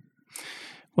important to you?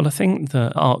 Well, I think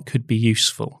that art could be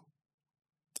useful.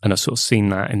 And I've sort of seen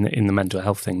that in the mental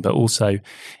health thing, but also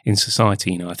in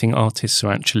society. I think artists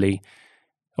are actually,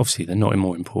 obviously they're not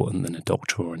more important than a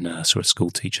doctor or a nurse or a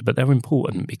school teacher, but they're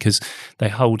important because they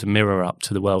hold a mirror up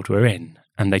to the world we're in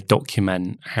and they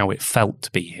document how it felt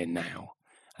to be here now.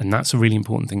 And that's a really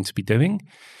important thing to be doing.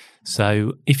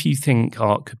 So if you think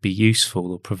art could be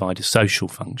useful or provide a social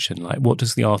function, like what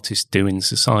does the artist do in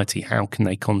society? How can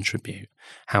they contribute?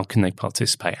 How can they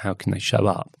participate? How can they show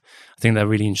up? I think they're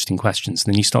really interesting questions.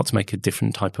 And then you start to make a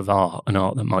different type of art, an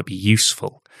art that might be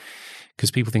useful.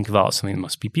 Because people think of art as something that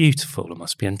must be beautiful, or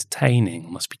must be entertaining,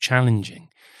 or must be challenging.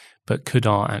 But could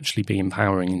art actually be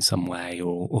empowering in some way,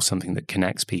 or something that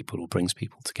connects people or brings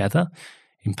people together,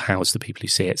 empowers the people who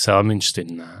see it? So I'm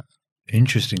interested in that.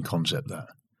 Interesting concept, that.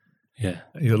 Yeah,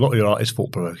 a lot of your art is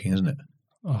thought-provoking, isn't it?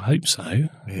 I hope so.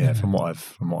 Yeah, from what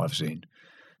I've seen.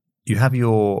 You have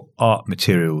your art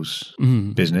materials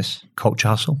business, Culture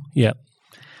Hustle. Yeah.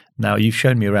 Now you've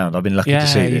shown me around. I've been lucky to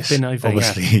see this. You've been over.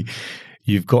 Obviously,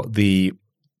 you've got the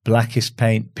blackest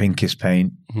paint, pinkest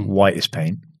paint, whitest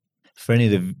paint. For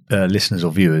any of the listeners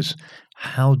or viewers,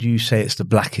 how do you say it's the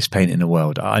blackest paint in the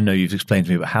world? I know you've explained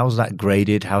to me, but how's that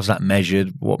graded? How's that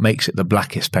measured? What makes it the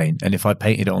blackest paint? And if I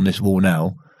painted it on this wall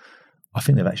now, I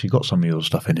think they've actually got some of your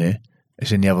stuff in here.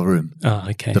 It's in the other room. Oh,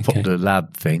 okay. The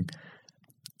lab thing.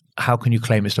 How can you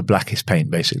claim it's the blackest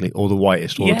paint, basically, or the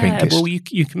whitest, or the pinkest? Well, you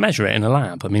can measure it in a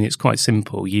lab. I mean, it's quite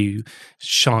simple. You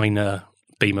shine a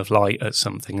beam of light at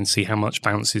something and see how much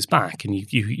bounces back, and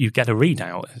you get a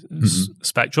readout. A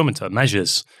spectrometer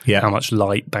measures how much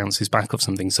light bounces back off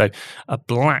something. So a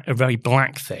very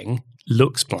black thing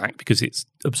looks black because it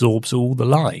absorbs all the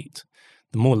light.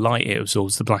 The more light it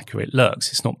absorbs, the blacker it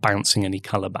looks. It's not bouncing any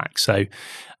colour back. So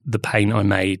the paint I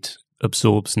made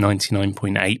absorbs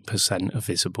 99.8% of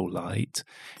visible light,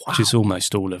 which is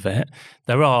almost all of it.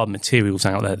 There are materials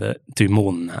out there that do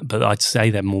more than that, but I'd say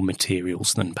they're more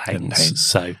materials than paints.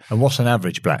 So, and what's an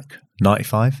average black?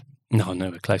 95? No,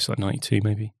 we're close, like 92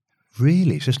 maybe.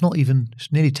 Really? So it's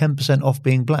nearly 10% off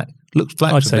being black. Looks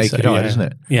black to the naked eye, doesn't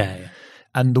it? Yeah.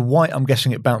 And the white, I'm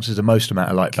guessing it bounces the most amount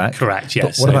of light back. Correct, yeah.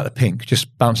 But what about the pink?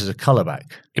 Just bounces a colour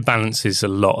back? It balances a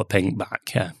lot of pink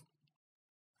back, yeah.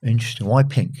 Interesting. Why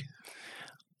pink?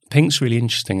 Pink's really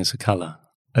interesting as a colour.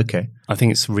 Okay. I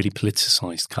think it's a really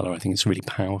politicised colour. I think it's a really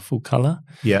powerful colour.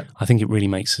 Yeah. I think it really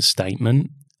makes a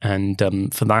statement. And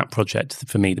for that project,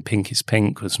 for me, the Pinkest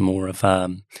Pink was more of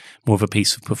a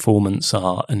piece of performance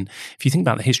art. And if you think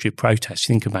about the history of protests,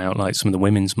 you think about like some of the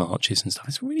women's marches and stuff.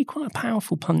 It's really quite a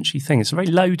powerful, punchy thing. It's a very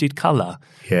loaded colour.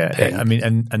 Yeah, pink. I mean,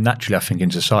 and naturally, I think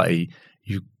in society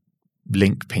you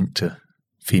link pink to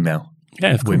female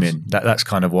women. That's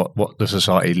kind of what the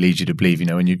society leads you to believe.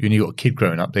 When you got a kid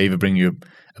growing up, they either bring you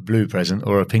a blue present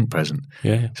or a pink present.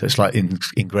 Yeah. So it's like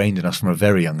ingrained in us from a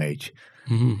very young age.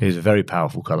 It is a very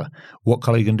powerful colour. What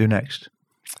colour are you going to do next?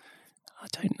 I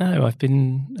don't know. I've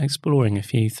been exploring a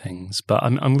few things, but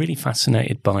I'm really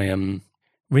fascinated by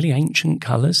really ancient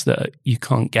colours that you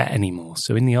can't get anymore.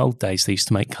 So in the old days, they used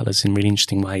to make colours in really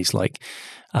interesting ways, like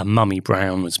mummy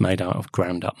brown was made out of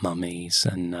ground up mummies.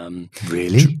 And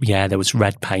really? Yeah, there was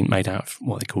red paint made out of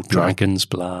what they call dragon's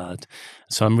blood.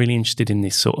 So I'm really interested in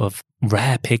this sort of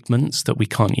rare pigments that we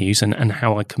can't use and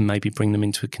how I can maybe bring them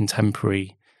into a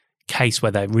contemporary case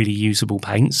where they're really usable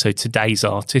paints. So today's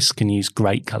artists can use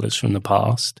great colours from the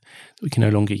past that we can no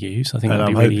longer use. I think that'd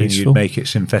be really useful. And I'm hoping you'd make it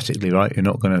synthetically, right? You're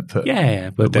not going to put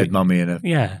a dead mummy in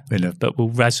a... But we'll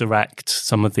resurrect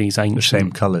some of these ancient... The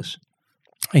same colours.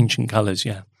 Ancient colours,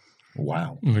 yeah.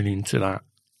 Wow. I'm really into that.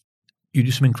 You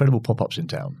do some incredible pop-ups in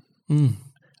town. Mm.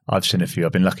 I've seen a few.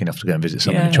 I've been lucky enough to go and visit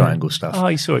some of the Triangle stuff. Oh,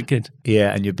 you saw it, good.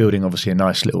 Yeah, and you're building obviously a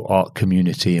nice little art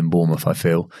community in Bournemouth, I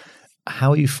feel.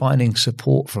 How are you finding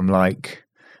support from like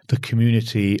the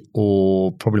community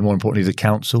or probably more importantly the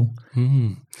council?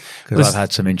 Because I've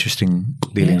had some interesting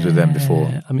dealings with them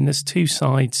before. I mean, there's two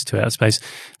sides to it, I suppose.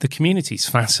 The community's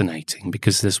fascinating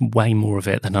because there's way more of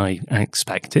it than I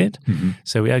expected. Mm-hmm.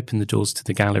 So we opened the doors to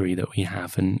the gallery that we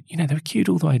have and, you know, they were queued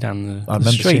all the way down the I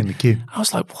remember street. seeing the queue. I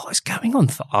was like, what is going on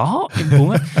for art in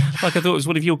Bournemouth? Like I thought it was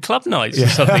one of your club nights or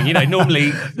something. You know,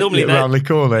 normally around the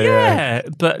corner, yeah.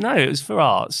 But no, it was for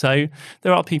art. So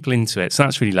there are people into it. So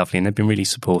that's really lovely. And they've been really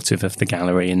supportive of the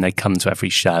gallery and they come to every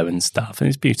show and stuff. And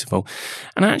it's beautiful.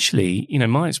 And actually, you know,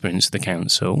 my experience of the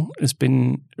council has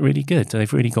been really good.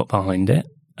 They've really got behind it.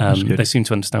 They seem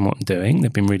to understand what I'm doing.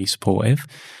 They've been really supportive.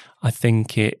 I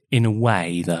think it, in a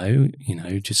way, though, you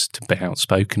know, just to be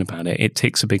outspoken about it, it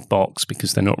ticks a big box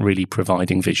because they're not really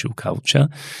providing visual culture.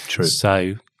 True.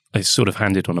 So it's sort of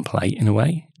handed on a plate in a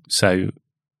way. So,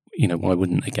 you know, why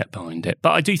wouldn't they get behind it?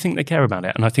 But I do think they care about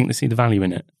it and I think they see the value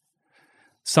in it.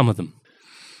 Some of them.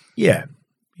 Yeah.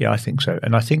 Yeah, I think so.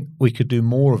 And I think we could do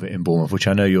more of it in Bournemouth, which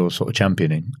I know you're sort of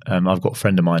championing. I've got a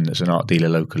friend of mine that's an art dealer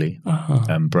locally, Brad.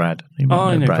 I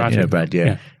know Brad. You know Brad,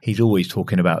 yeah. He's always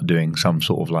talking about doing some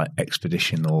sort of like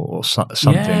expedition or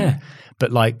something. Yeah.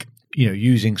 But like, you know,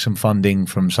 using some funding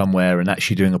from somewhere and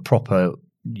actually doing a proper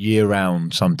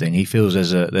year-round something. He feels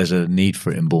there's a need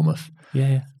for it in Bournemouth.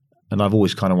 Yeah. And I've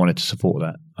always kind of wanted to support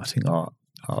that. I think art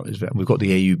is, we've got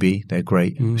the AUB, they're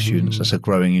great students. That's a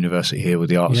growing university here with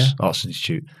the Arts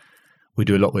Institute. We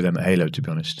do a lot with them at Halo, to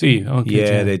be honest. Do you? Okay,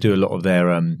 yeah, they do a lot of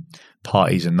their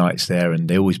parties and nights there, and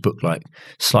they always book like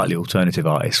slightly alternative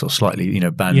artists or slightly, you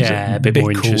know, bands a bit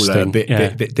more cooler, interesting,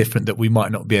 a bit different that we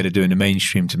might not be able to do in the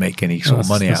mainstream to make any sort of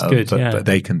money out of, but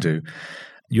they can do.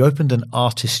 You opened an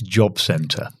artist job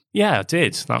centre. Yeah, I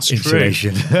did. That's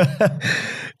installation. True.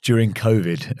 During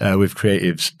COVID with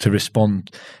creatives to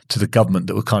respond to the government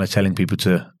that were kind of telling people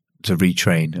to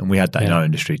retrain, and we had that in our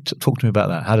industry. Talk to me about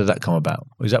that. How did that come about?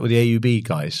 Was that with the AUB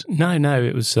guys? No,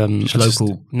 it was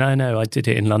local. No, I did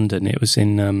it in London. It was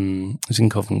in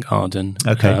Covent Garden.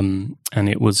 Okay, and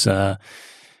it was a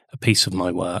piece of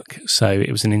my work. So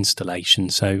it was an installation.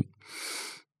 So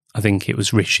I think it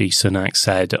was Rishi Sunak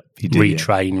said,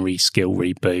 retrain, reskill,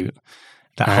 reboot.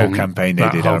 That whole campaign they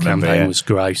did, I remember. That whole campaign was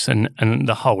gross. And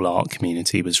the whole art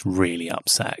community was really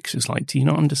upset. Because it's like, do you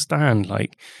not understand?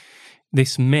 Like,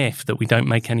 this myth that we don't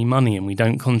make any money and we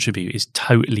don't contribute is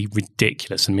totally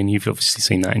ridiculous. I mean, you've obviously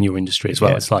seen that in your industry as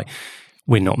well. Yeah. It's like,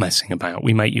 we're not messing about.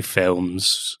 We make you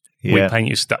films. Yeah. We paint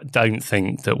you stuff. Don't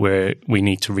think that we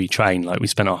need to retrain. Like, we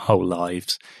spent our whole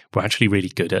lives. We're actually really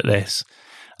good at this.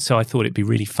 So I thought it'd be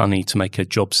really funny to make a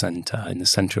job centre in the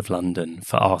centre of London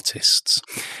for artists.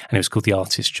 And it was called the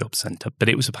Artist Job Centre. But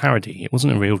it was a parody. It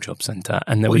wasn't a real job centre.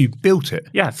 And you built it?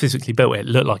 Yeah, physically built it. It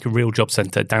looked like a real job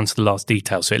centre down to the last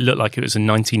detail. So it looked like it was a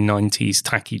 1990s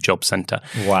tacky job centre.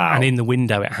 Wow. And in the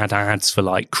window it had ads for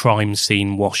like crime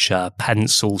scene washer,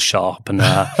 pencil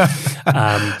sharpener,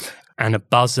 and a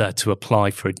buzzer to apply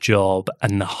for a job.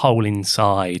 And the whole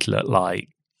inside looked like,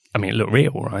 I mean, it looked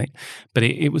real, right? But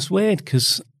it was weird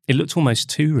because it looked almost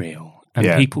too real, and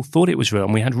people thought it was real.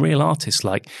 And we had real artists,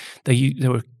 like they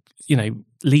were, you know,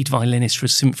 lead violinists for a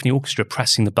symphony orchestra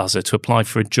pressing the buzzer to apply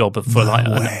for a job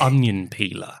an onion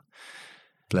peeler.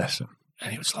 Bless them.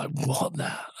 And it was like, what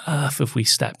the earth have we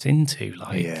stepped into?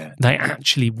 Like, they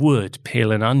actually would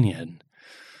peel an onion.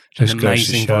 Just goes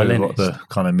to show what the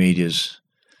kind of media's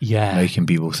making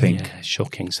people think. Yeah,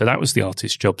 shocking. So that was the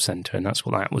Artist Job Centre, and that's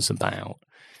what that was about.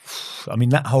 I mean,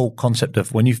 that whole concept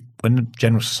of when the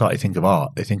general society think of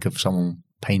art, they think of someone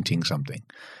painting something.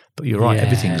 But you're right,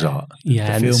 everything's art.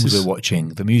 Yeah, the films we're watching,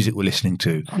 the music we're listening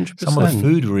to, 100%. Some of the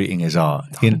food we're eating is art.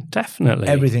 Definitely.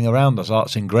 Everything around us,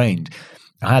 art's ingrained.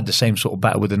 I had the same sort of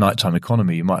battle with the nighttime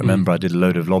economy. You might remember I did a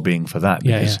load of lobbying for that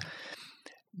because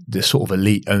the sort of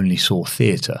elite only saw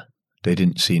theatre. They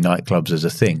didn't see nightclubs as a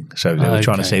thing. So they were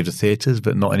trying to save the theatres,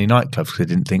 but not any nightclubs because they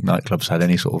didn't think nightclubs had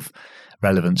any sort of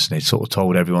relevance, and they sort of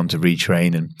told everyone to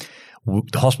retrain. And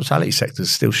the hospitality sector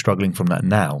is still struggling from that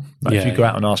now. Like if you go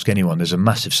out and ask anyone, there's a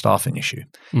massive staffing issue.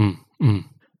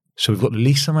 So we've got the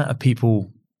least amount of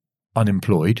people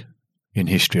unemployed in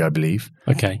history, I believe.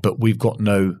 Okay. But we've got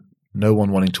no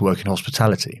one wanting to work in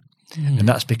hospitality. And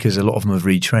that's because a lot of them have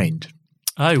retrained.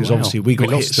 Oh, because wow. obviously we got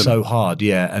hit lost them. so hard,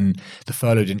 and the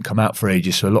furlough didn't come out for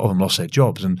ages, so a lot of them lost their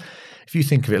jobs. And if you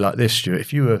think of it like this, Stuart,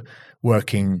 if you were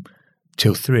working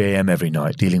till 3 a.m. every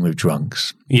night dealing with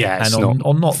drunks, it's and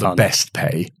on not fun. the best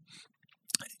pay,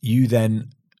 you then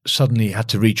suddenly had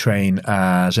to retrain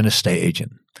as an estate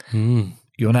agent.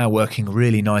 You're now working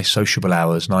really nice sociable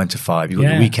hours, 9 to 5. You've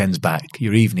got your weekends back,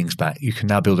 your evenings back. You can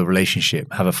now build a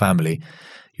relationship, have a family.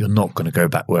 You're not going to go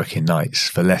back working nights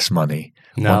for less money.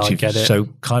 No, I get it. So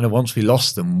kind of once we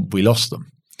lost them, we lost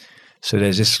them. So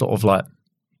there's this sort of like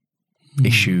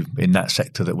issue in that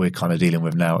sector that we're kind of dealing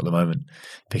with now at the moment,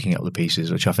 picking up the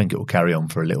pieces, which I think it will carry on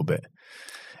for a little bit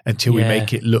until we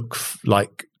make it look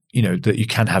like, that you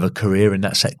can have a career in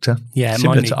that sector. Yeah, it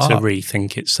might need to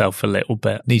rethink itself a little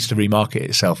bit. Needs to remarket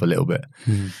itself a little bit.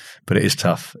 But it is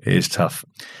tough. It is tough.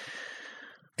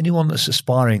 Anyone that's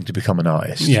aspiring to become an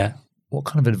artist, what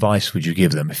kind of advice would you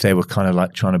give them if they were kind of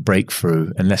like trying to break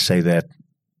through, and let's say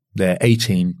they're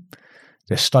 18,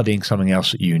 they're studying something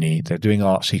else at uni, they're doing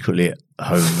art secretly at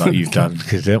home like you've done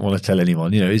because they don't want to tell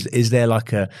anyone. Is there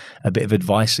like a bit of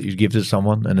advice that you'd give to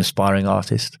someone, an aspiring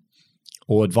artist?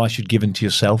 Or advice you'd given to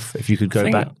yourself if you could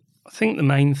go back? I think the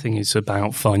main thing is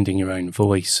about finding your own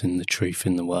voice and the truth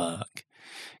in the work.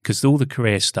 Because all the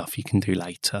career stuff you can do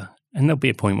later. And there'll be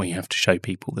a point where you have to show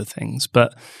people the things.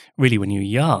 But really, when you're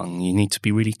young, you need to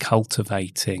be really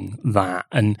cultivating that.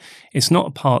 And it's not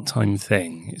a part-time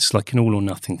thing. It's like an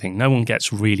all-or-nothing thing. No one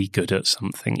gets really good at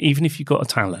something. Even if you've got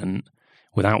a talent,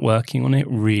 without working on it,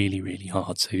 really, really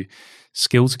hard to.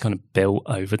 Skills are kind of built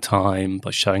over time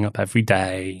by showing up every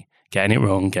day, getting it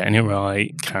wrong, getting it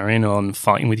right, carrying on,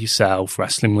 fighting with yourself,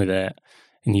 wrestling with it.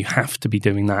 And you have to be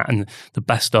doing that. And the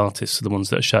best artists are the ones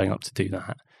that are showing up to do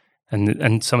that.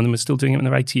 And some of them are still doing it when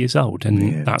they're 80 years old.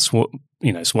 And that's what,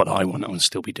 it's what I want. I want to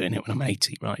still be doing it when I'm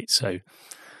 80, right? So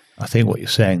I think what you're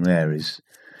saying there is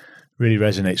really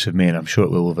resonates with me, and I'm sure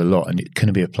it will with a lot, and it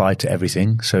can be applied to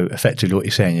everything. So effectively what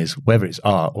you're saying is whether it's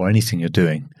art or anything you're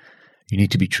doing, you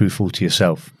need to be truthful to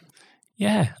yourself.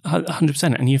 Yeah,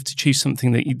 100%. And you have to choose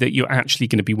something that you're actually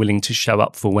going to be willing to show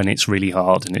up for when it's really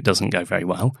hard and it doesn't go very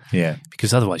well. Yeah.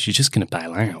 Because otherwise you're just going to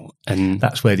bail out. And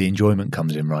that's where the enjoyment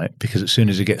comes in, right? Because as soon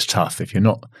as it gets tough, if you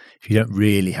don't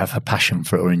really have a passion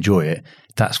for it or enjoy it,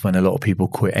 that's when a lot of people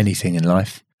quit anything in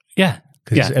life. Yeah.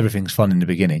 Because everything's fun in the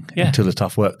beginning until the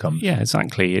tough work comes. Yeah,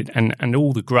 exactly. And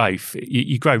all the growth,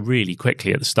 you grow really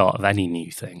quickly at the start of any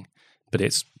new thing. But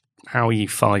it's how are you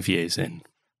 5 years in?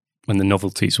 When the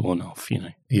novelty's worn off,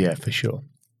 Yeah, for sure.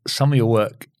 Some of your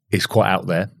work is quite out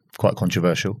there, quite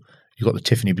controversial. You've got the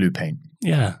Tiffany blue paint.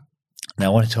 Yeah. Now, I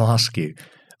wanted to ask you,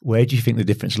 where do you think the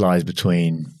difference lies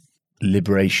between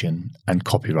liberation and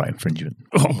copyright infringement?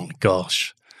 Oh, my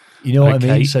gosh. You know what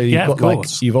I mean? So you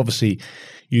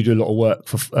do a lot of work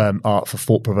for art for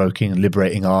thought-provoking and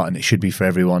liberating art, and it should be for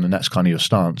everyone, and that's kind of your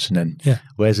stance. And then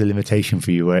where's the limitation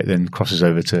for you where it then crosses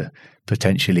over to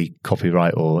potentially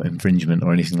copyright or infringement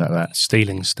or anything like that?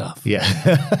 Stealing stuff. Yeah.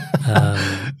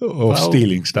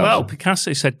 Stealing stuff. Well,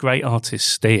 Picasso said great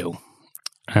artists steal.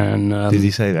 And did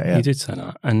he say that? Yeah. He did say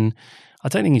that. And I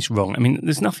don't think he's wrong. I mean,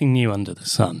 there's nothing new under the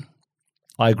sun.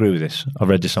 I agree with this. I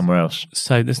read this somewhere else.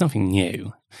 So there's nothing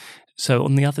new. So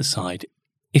on the other side,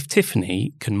 if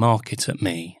Tiffany can market at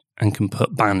me and can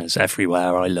put banners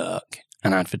everywhere I look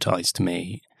and advertise to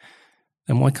me,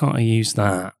 then why can't I use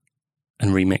that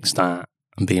and remix that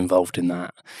and be involved in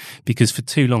that? Because for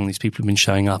too long, these people have been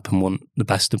showing up and want the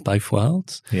best of both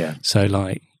worlds. Yeah. So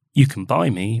like, you can buy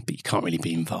me, but you can't really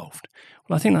be involved.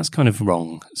 Well, I think that's kind of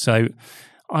wrong. So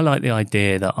I like the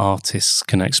idea that artists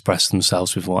can express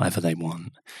themselves with whatever they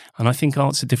want. And I think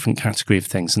art's a different category of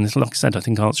things. And like I said, I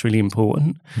think art's really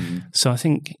important. So I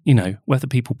think, whether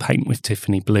people paint with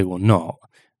Tiffany blue or not,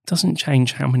 doesn't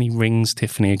change how many rings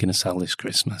Tiffany are going to sell this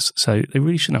Christmas. So they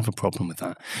really shouldn't have a problem with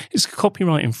that. It's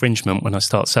copyright infringement when I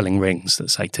start selling rings that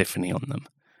say Tiffany on them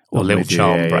or little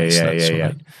charm bracelets.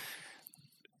 Right?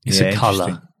 It's a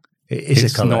colour. It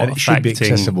is a colour, and it should be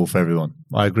accessible for everyone.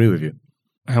 I agree with you.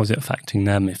 How is it affecting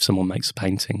them if someone makes a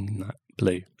painting in that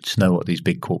blue? Just know what these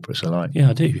big corporates are like. Yeah,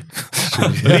 I do.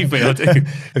 Believe me, I do.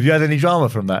 Have you had any drama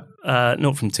from that?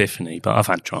 Not from Tiffany, but I've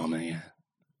had drama,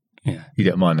 yeah. You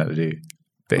don't mind that, do you?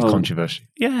 Bit of controversy.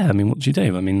 Yeah, I mean, what do you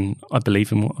do? I mean, I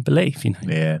believe in what I believe,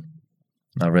 Yeah,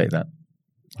 I rate that.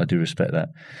 I do respect that.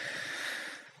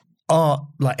 Art,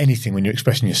 like anything, when you're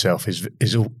expressing yourself,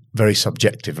 is all very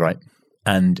subjective, right?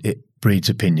 And it breeds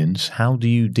opinions. How do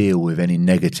you deal with any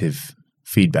negative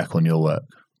feedback on your work?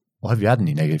 Or have you had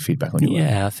any negative feedback on your work?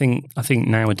 Yeah, I think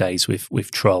nowadays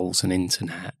with trolls and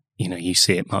internet, you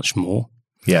see it much more.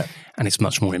 Yeah. And it's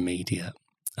much more immediate.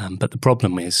 But the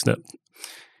problem is that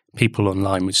people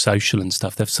online with social and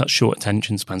stuff, they have such short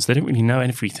attention spans. They don't really know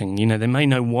everything. You know, they may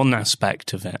know one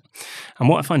aspect of it. And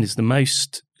what I find is the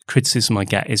most criticism I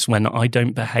get is when I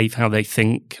don't behave how they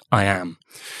think I am.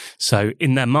 So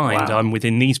in their mind, Wow. I'm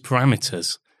within these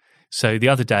parameters. So the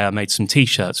other day I made some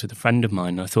T-shirts with a friend of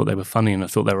mine. And I thought they were funny and I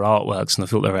thought they were artworks and I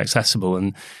thought they were accessible.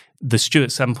 And the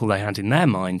Stuart Semple they had in their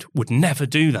mind would never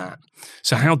do that.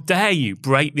 So how dare you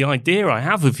break the idea I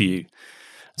have of you?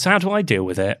 So how do I deal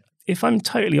with it? If I'm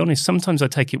totally honest, sometimes I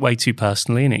take it way too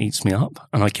personally and it eats me up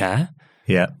and I care.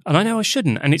 Yeah. And I know I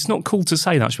shouldn't. And it's not cool to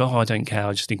say that. Oh, I don't care.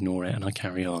 I just ignore it and I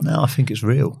carry on. No, I think it's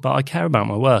real. But I care about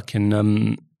my work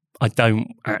and I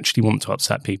don't actually want to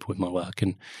upset people with my work.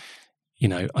 And, you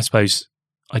know, I suppose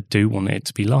I do want it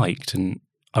to be liked. And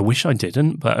I wish I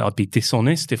didn't, but I'd be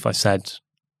dishonest if I said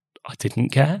I didn't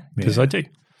care, because I do.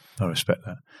 I respect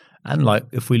that. And like,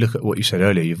 if we look at what you said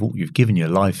earlier, you've given your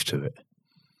life to it.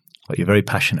 Like, you're very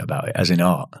passionate about it, as in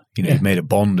art. You know, you've made a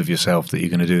bond of yourself that you're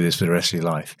going to do this for the rest of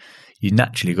your life. You're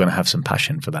naturally going to have some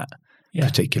passion for that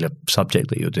particular subject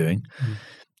that you're doing.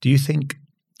 Do you think,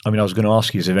 I mean, I was going to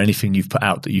ask you, is there anything you've put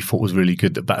out that you thought was really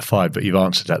good that backfired, but you've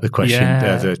answered that, the question,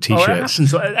 the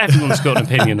T-shirts? Oh, everyone's got an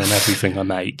opinion on everything I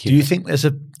make. Do you think there's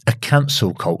a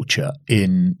cancel culture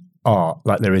in art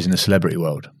like there is in the celebrity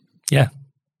world? Yeah.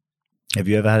 Have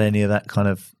you ever had any of that kind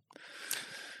of...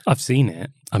 I've seen it.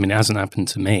 I mean, it hasn't happened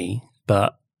to me,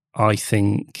 but I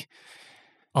think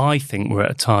we're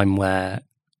at a time where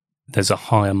there's a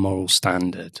higher moral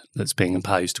standard that's being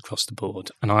imposed across the board.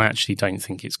 And I actually don't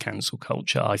think it's cancel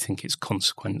culture. I think it's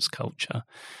consequence culture.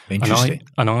 Interesting.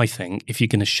 And I think if you're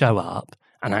going to show up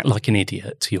and act like an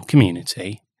idiot to your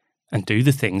community and do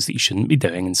the things that you shouldn't be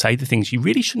doing and say the things you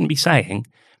really shouldn't be saying,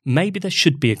 maybe there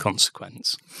should be a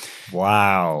consequence.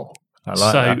 Wow. I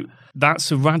like that. So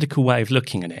that's a radical way of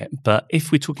looking at it. But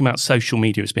if we're talking about social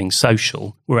media as being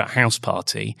social, we're at a house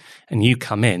party and you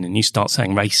come in and you start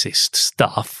saying racist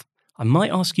stuff, I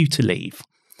might ask you to leave.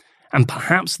 And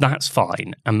perhaps that's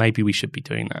fine. And maybe we should be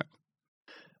doing that.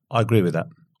 I agree with that.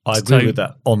 I agree with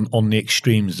that on the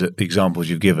extremes, the examples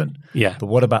you've given. Yeah. But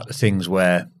what about the things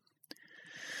where,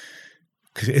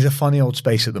 because it is a funny old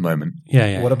space at the moment.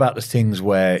 Yeah. What about the things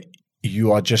where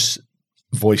you are just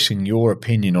voicing your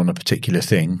opinion on a particular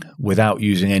thing without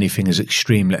using anything as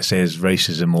extreme, let's say, as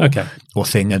racism or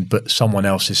thing, but someone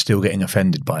else is still getting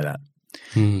offended by that?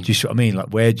 Do you see what I mean? Like,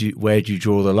 where do you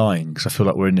draw the line? Because I feel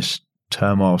like we're in this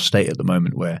turmoil state at the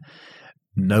moment where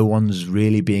no one's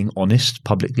really being honest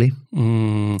publicly.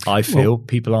 I feel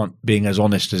people aren't being as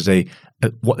honest as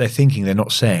what they're thinking they're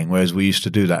not saying, whereas we used to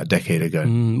do that a decade ago.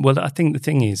 Well, I think the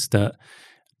thing is that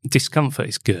discomfort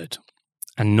is good.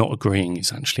 And not agreeing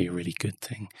is actually a really good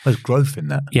thing. There's growth in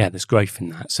that. Yeah, there's growth in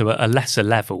that. So at a lesser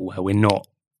level where we're not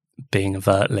being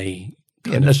overtly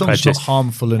as long as it's not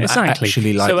harmful and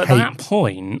actually like so at hate. that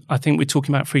point, I think we're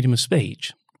talking about freedom of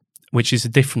speech, which is a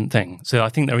different thing. So I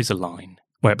think there is a line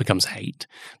where it becomes hate.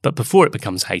 But before it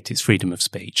becomes hate, it's freedom of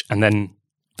speech. And then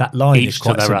that line is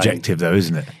quite subjective though,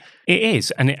 isn't it? It is,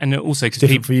 and it also it's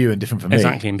different for you and different for me.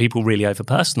 Exactly, and people really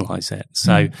over-personalise it.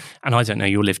 So, and I don't know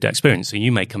your lived experience, so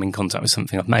you may come in contact with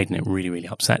something I've made and it really, really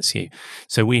upsets you.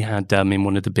 So we had, in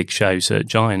one of the big shows at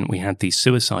Giant, we had these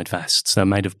suicide vests. They're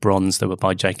made of bronze. They were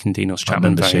by Jake and Dinos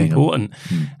Chapman, very important.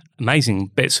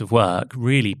 Amazing bits of work,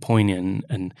 really poignant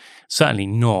and certainly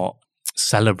not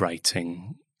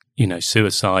celebrating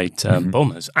suicide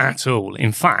bombers at all.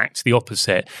 In fact, the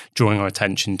opposite, drawing our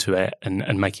attention to it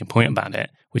and making a point about it,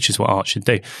 which is what art should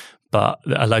do. But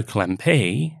a local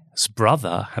MP's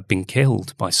brother had been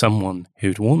killed by someone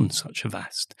who'd worn such a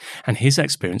vest. And his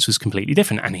experience was completely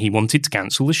different. And he wanted to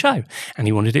cancel the show and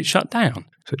he wanted it shut down.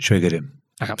 So it triggered him.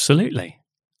 Absolutely.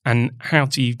 And how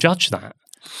do you judge that?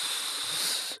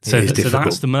 So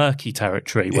that's the murky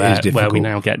territory where we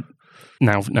now get...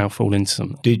 Now fall into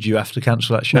some. Did you have to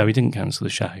cancel that show? No, we didn't cancel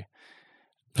the show.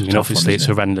 I mean, obviously, it's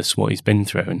horrendous what he's been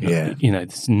through, and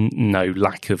there's no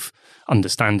lack of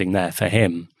understanding there for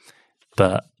him.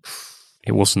 But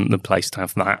it wasn't the place to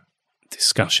have that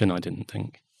discussion, I didn't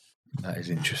think. That is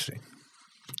interesting.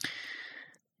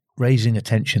 Raising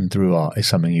attention through art is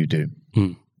something you do.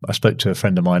 I spoke to a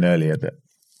friend of mine earlier that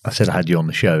I said I had you on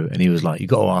the show, and he was like, you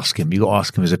got to ask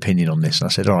him his opinion on this. And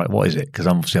I said, all right, what is it? Because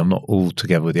obviously I'm not all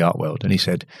together with the art world. And he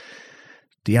said,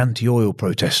 the anti-oil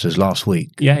protesters last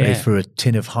week, they threw a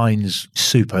tin of Heinz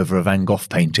soup over a Van Gogh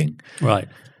painting. Right.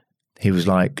 He was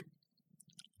like,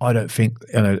 I don't think,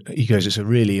 he goes, it's a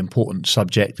really important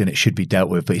subject and it should be dealt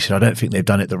with. But he said, I don't think they've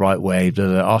done it the right way.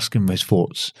 Ask him his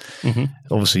thoughts.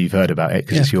 Obviously you've heard about it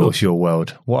because it's your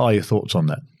world. What are your thoughts on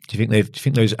that? Do you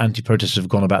think those anti-protesters have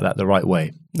gone about that the right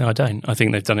way? No, I don't. I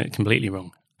think they've done it completely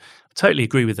wrong. I totally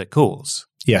agree with their cause.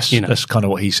 Yes, that's kind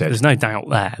of what he said. There's no doubt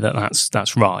there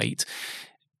that's right.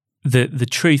 The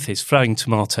truth is, Flowing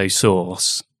Tomato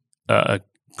Sauce, a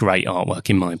great artwork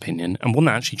in my opinion, and one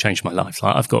that actually changed my life.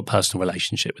 Like, I've got a personal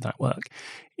relationship with that work.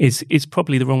 Is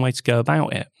probably the wrong way to go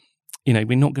about it.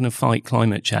 We're not going to fight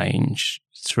climate change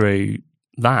through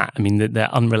that. I mean,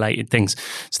 they're unrelated things.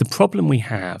 So the problem we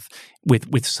have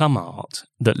with some art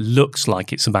that looks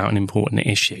like it's about an important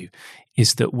issue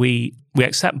is that we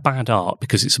accept bad art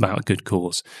because it's about a good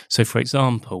cause. So, for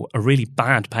example, a really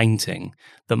bad painting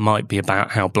that might be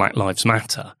about how Black Lives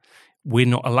Matter, we're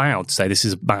not allowed to say this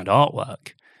is a bad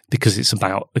artwork because it's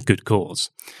about a good cause.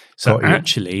 So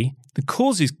actually, the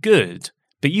cause is good,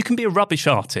 but you can be a rubbish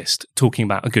artist talking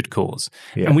about a good cause.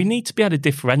 Yeah. And we need to be able to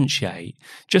differentiate.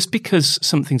 Just because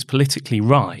something's politically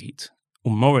right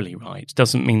or morally right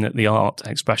doesn't mean that the art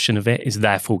expression of it is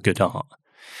therefore good art.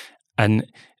 And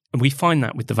we find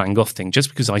that with the Van Gogh thing. Just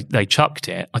because they chucked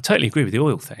it, I totally agree with the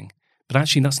oil thing, but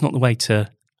actually that's not the way to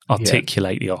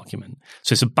articulate the argument.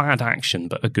 So it's a bad action,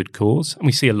 but a good cause. And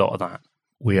we see a lot of that.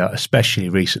 We are, especially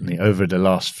recently, over the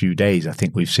last few days, I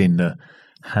think we've seen the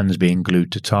hands being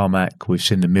glued to tarmac. We've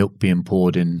seen the milk being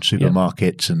poured in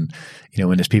supermarkets, and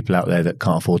when there's people out there that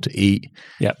can't afford to eat.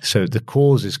 So the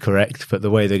cause is correct, but the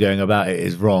way they're going about it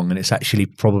is wrong, and it's actually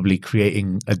probably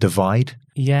creating a divide.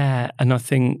 Yeah, and I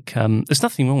think there's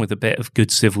nothing wrong with a bit of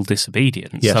good civil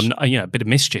disobedience. Yes. a bit of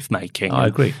mischief making. I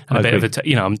agree. And a bit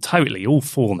of I'm totally all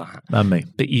for that. And me.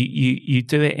 But you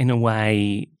do it in a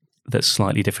way that's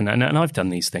slightly different, and I've done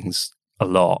these things a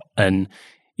lot, and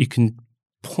you can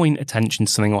point attention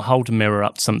to something or hold a mirror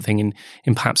up to something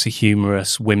in perhaps a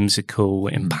humorous, whimsical,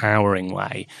 empowering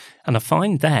way. And I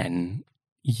find then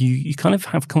you kind of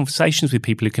have conversations with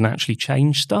people who can actually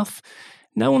change stuff.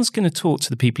 No one's going to talk to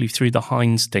the people who threw the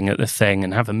hind sting at the thing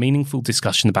and have a meaningful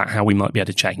discussion about how we might be able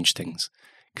to change things,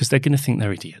 because they're going to think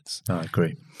they're idiots. I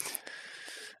agree.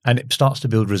 And it starts to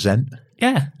build resent.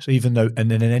 Yeah. So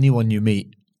and then anyone you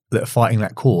meet that are fighting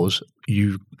that cause,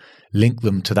 you link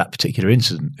them to that particular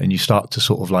incident, and you start to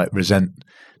sort of like resent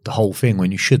the whole thing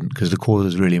when you shouldn't, because the cause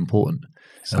is really important.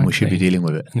 Exactly. And we should be dealing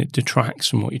with it. And it detracts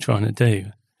from what you're trying to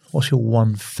do. What's your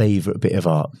one favourite bit of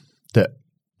art that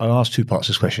 – I'll ask two parts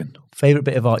of this question. Favourite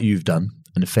bit of art you've done,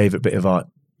 and a favourite bit of art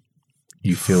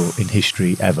you feel in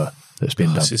history ever that's been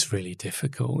done? This is really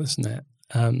difficult, isn't it?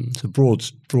 It's a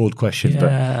broad question.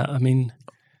 Yeah, I mean,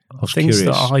 things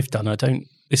curious. That I've done, I don't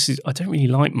really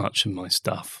like much of my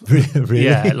stuff. Really?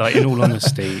 Yeah, like in all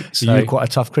honesty. So you're quite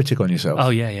a tough critic on yourself. Oh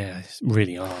yeah, it's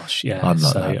really harsh. Yeah, I'm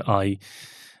not that. I'm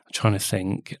trying to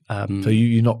think. So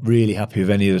you're not really happy with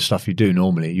any of the stuff you do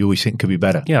normally. You always think could be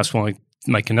better. Yeah, that's why I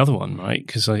make another one, right?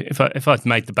 Because if I'd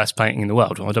made the best painting in the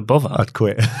world, why'd I bother? I'd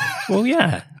quit. Well,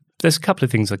 yeah. There's a couple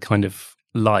of things I kind of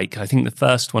like. I think the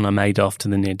first one I made after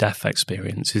the near-death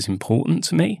experience is important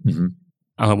to me. Mm-hmm.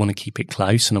 And I want to keep it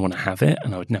close and I want to have it,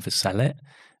 and I would never sell it.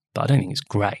 But I don't think it's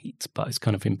great, but it's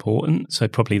kind of important. So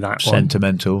probably that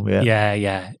Sentimental, one.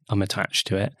 Yeah. I'm attached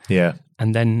to it. Yeah.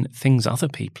 And then things other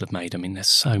people have made. I mean, there's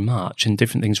so much, and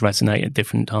different things resonate at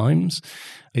different times.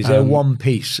 Is there one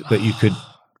piece that you could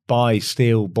buy,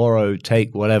 steal, borrow,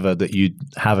 take, whatever, that you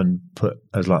haven't put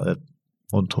as like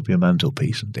on top of your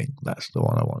mantelpiece and think that's the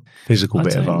one I want? Physical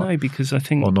bit of art. No, because I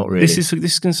think or not really. This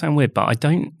is going to sound weird, but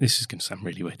this is going to sound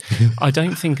really weird. I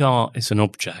don't think art is an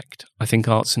object. I think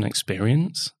art's an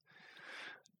experience.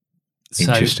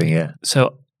 Interesting, yeah.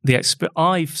 So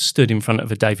I've stood in front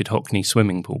of a David Hockney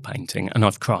swimming pool painting and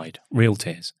I've cried, real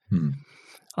tears.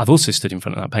 I've also stood in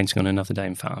front of that painting on another day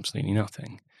and felt absolutely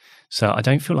nothing. So I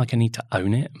don't feel like I need to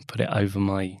own it and put it over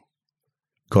my...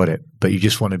 Got it. But you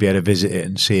just want to be able to visit it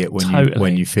and see it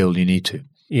when you feel you need to.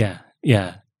 Yeah.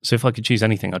 So if I could choose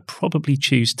anything, I'd probably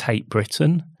choose Tate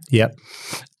Britain. Yep.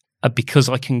 Because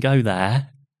I can go there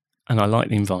and I like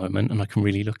the environment and I can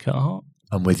really look at art.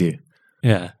 I'm with you.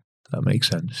 Yeah. That makes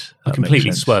sense. I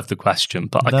completely swerved the question,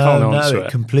 but I can't answer it. No,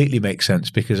 it completely makes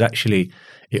sense, because actually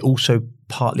it also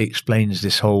partly explains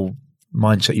this whole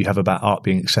mindset you have about art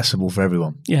being accessible for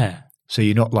everyone. Yeah. So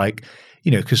you're not like,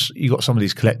 because you got some of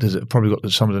these collectors that have probably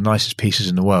got some of the nicest pieces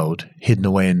in the world hidden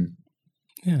away in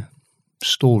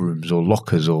storerooms or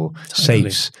lockers or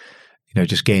safes,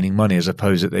 just gaining money, as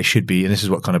opposed that they should be. And this is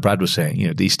what kind of Brad was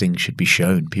saying, these things should be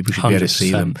shown. People should 100%. Be able to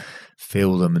see them,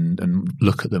 feel them and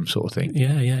look at them, sort of thing.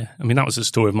 Yeah. I mean, that was the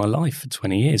story of my life for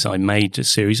 20 years. I made a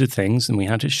series of things and we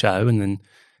had a show, and then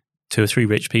 2 or 3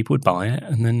 rich people would buy it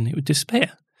and then it would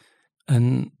disappear.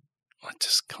 And I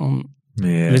just can't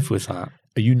live with that.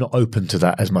 Are you not open to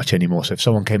that as much anymore? So if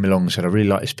someone came along and said, I really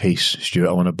like this piece, Stuart,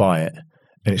 I want to buy it,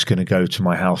 and it's going to go to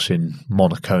my house in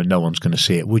Monaco and no one's going to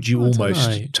see it, would you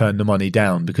almost turn the money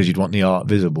down because you'd want the art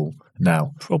visible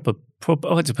now?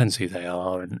 It depends who they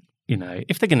are, and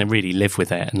if they're going to really live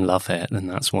with it and love it, then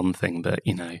that's one thing. But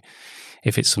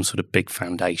if it's some sort of big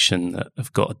foundation that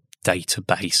have got a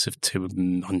database of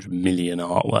 200 million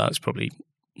artworks, probably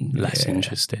less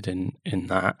interested in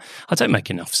that. I don't make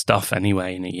enough stuff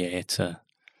anyway in a year to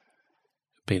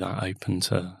be that open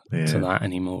to that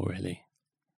anymore, really.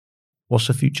 What's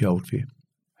the future hold for you?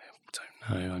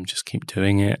 I don't know. I'm just keep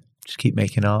doing it. Just keep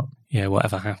making art? Yeah,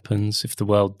 whatever happens. If the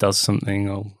world does something,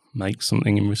 I'll make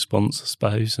something in response, I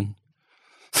suppose. And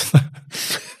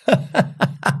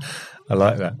I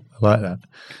like that.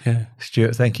 Yeah.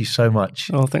 Stuart, thank you so much.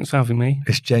 Oh, thanks for having me.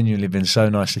 It's genuinely been so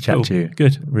nice to chat to you.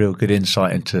 Good. Real good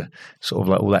insight into sort of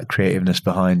like all that creativeness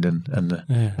behind and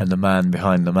the man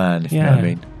behind the man, if you know what I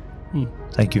mean.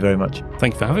 Thank you very much.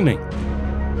 Thank you for having me.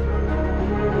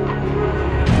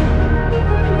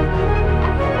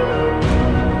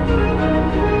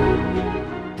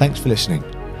 Thanks for listening.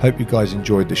 Hope you guys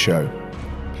enjoyed the show.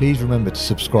 Please remember to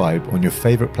subscribe on your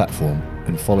favourite platform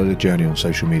and follow the journey on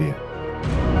social media.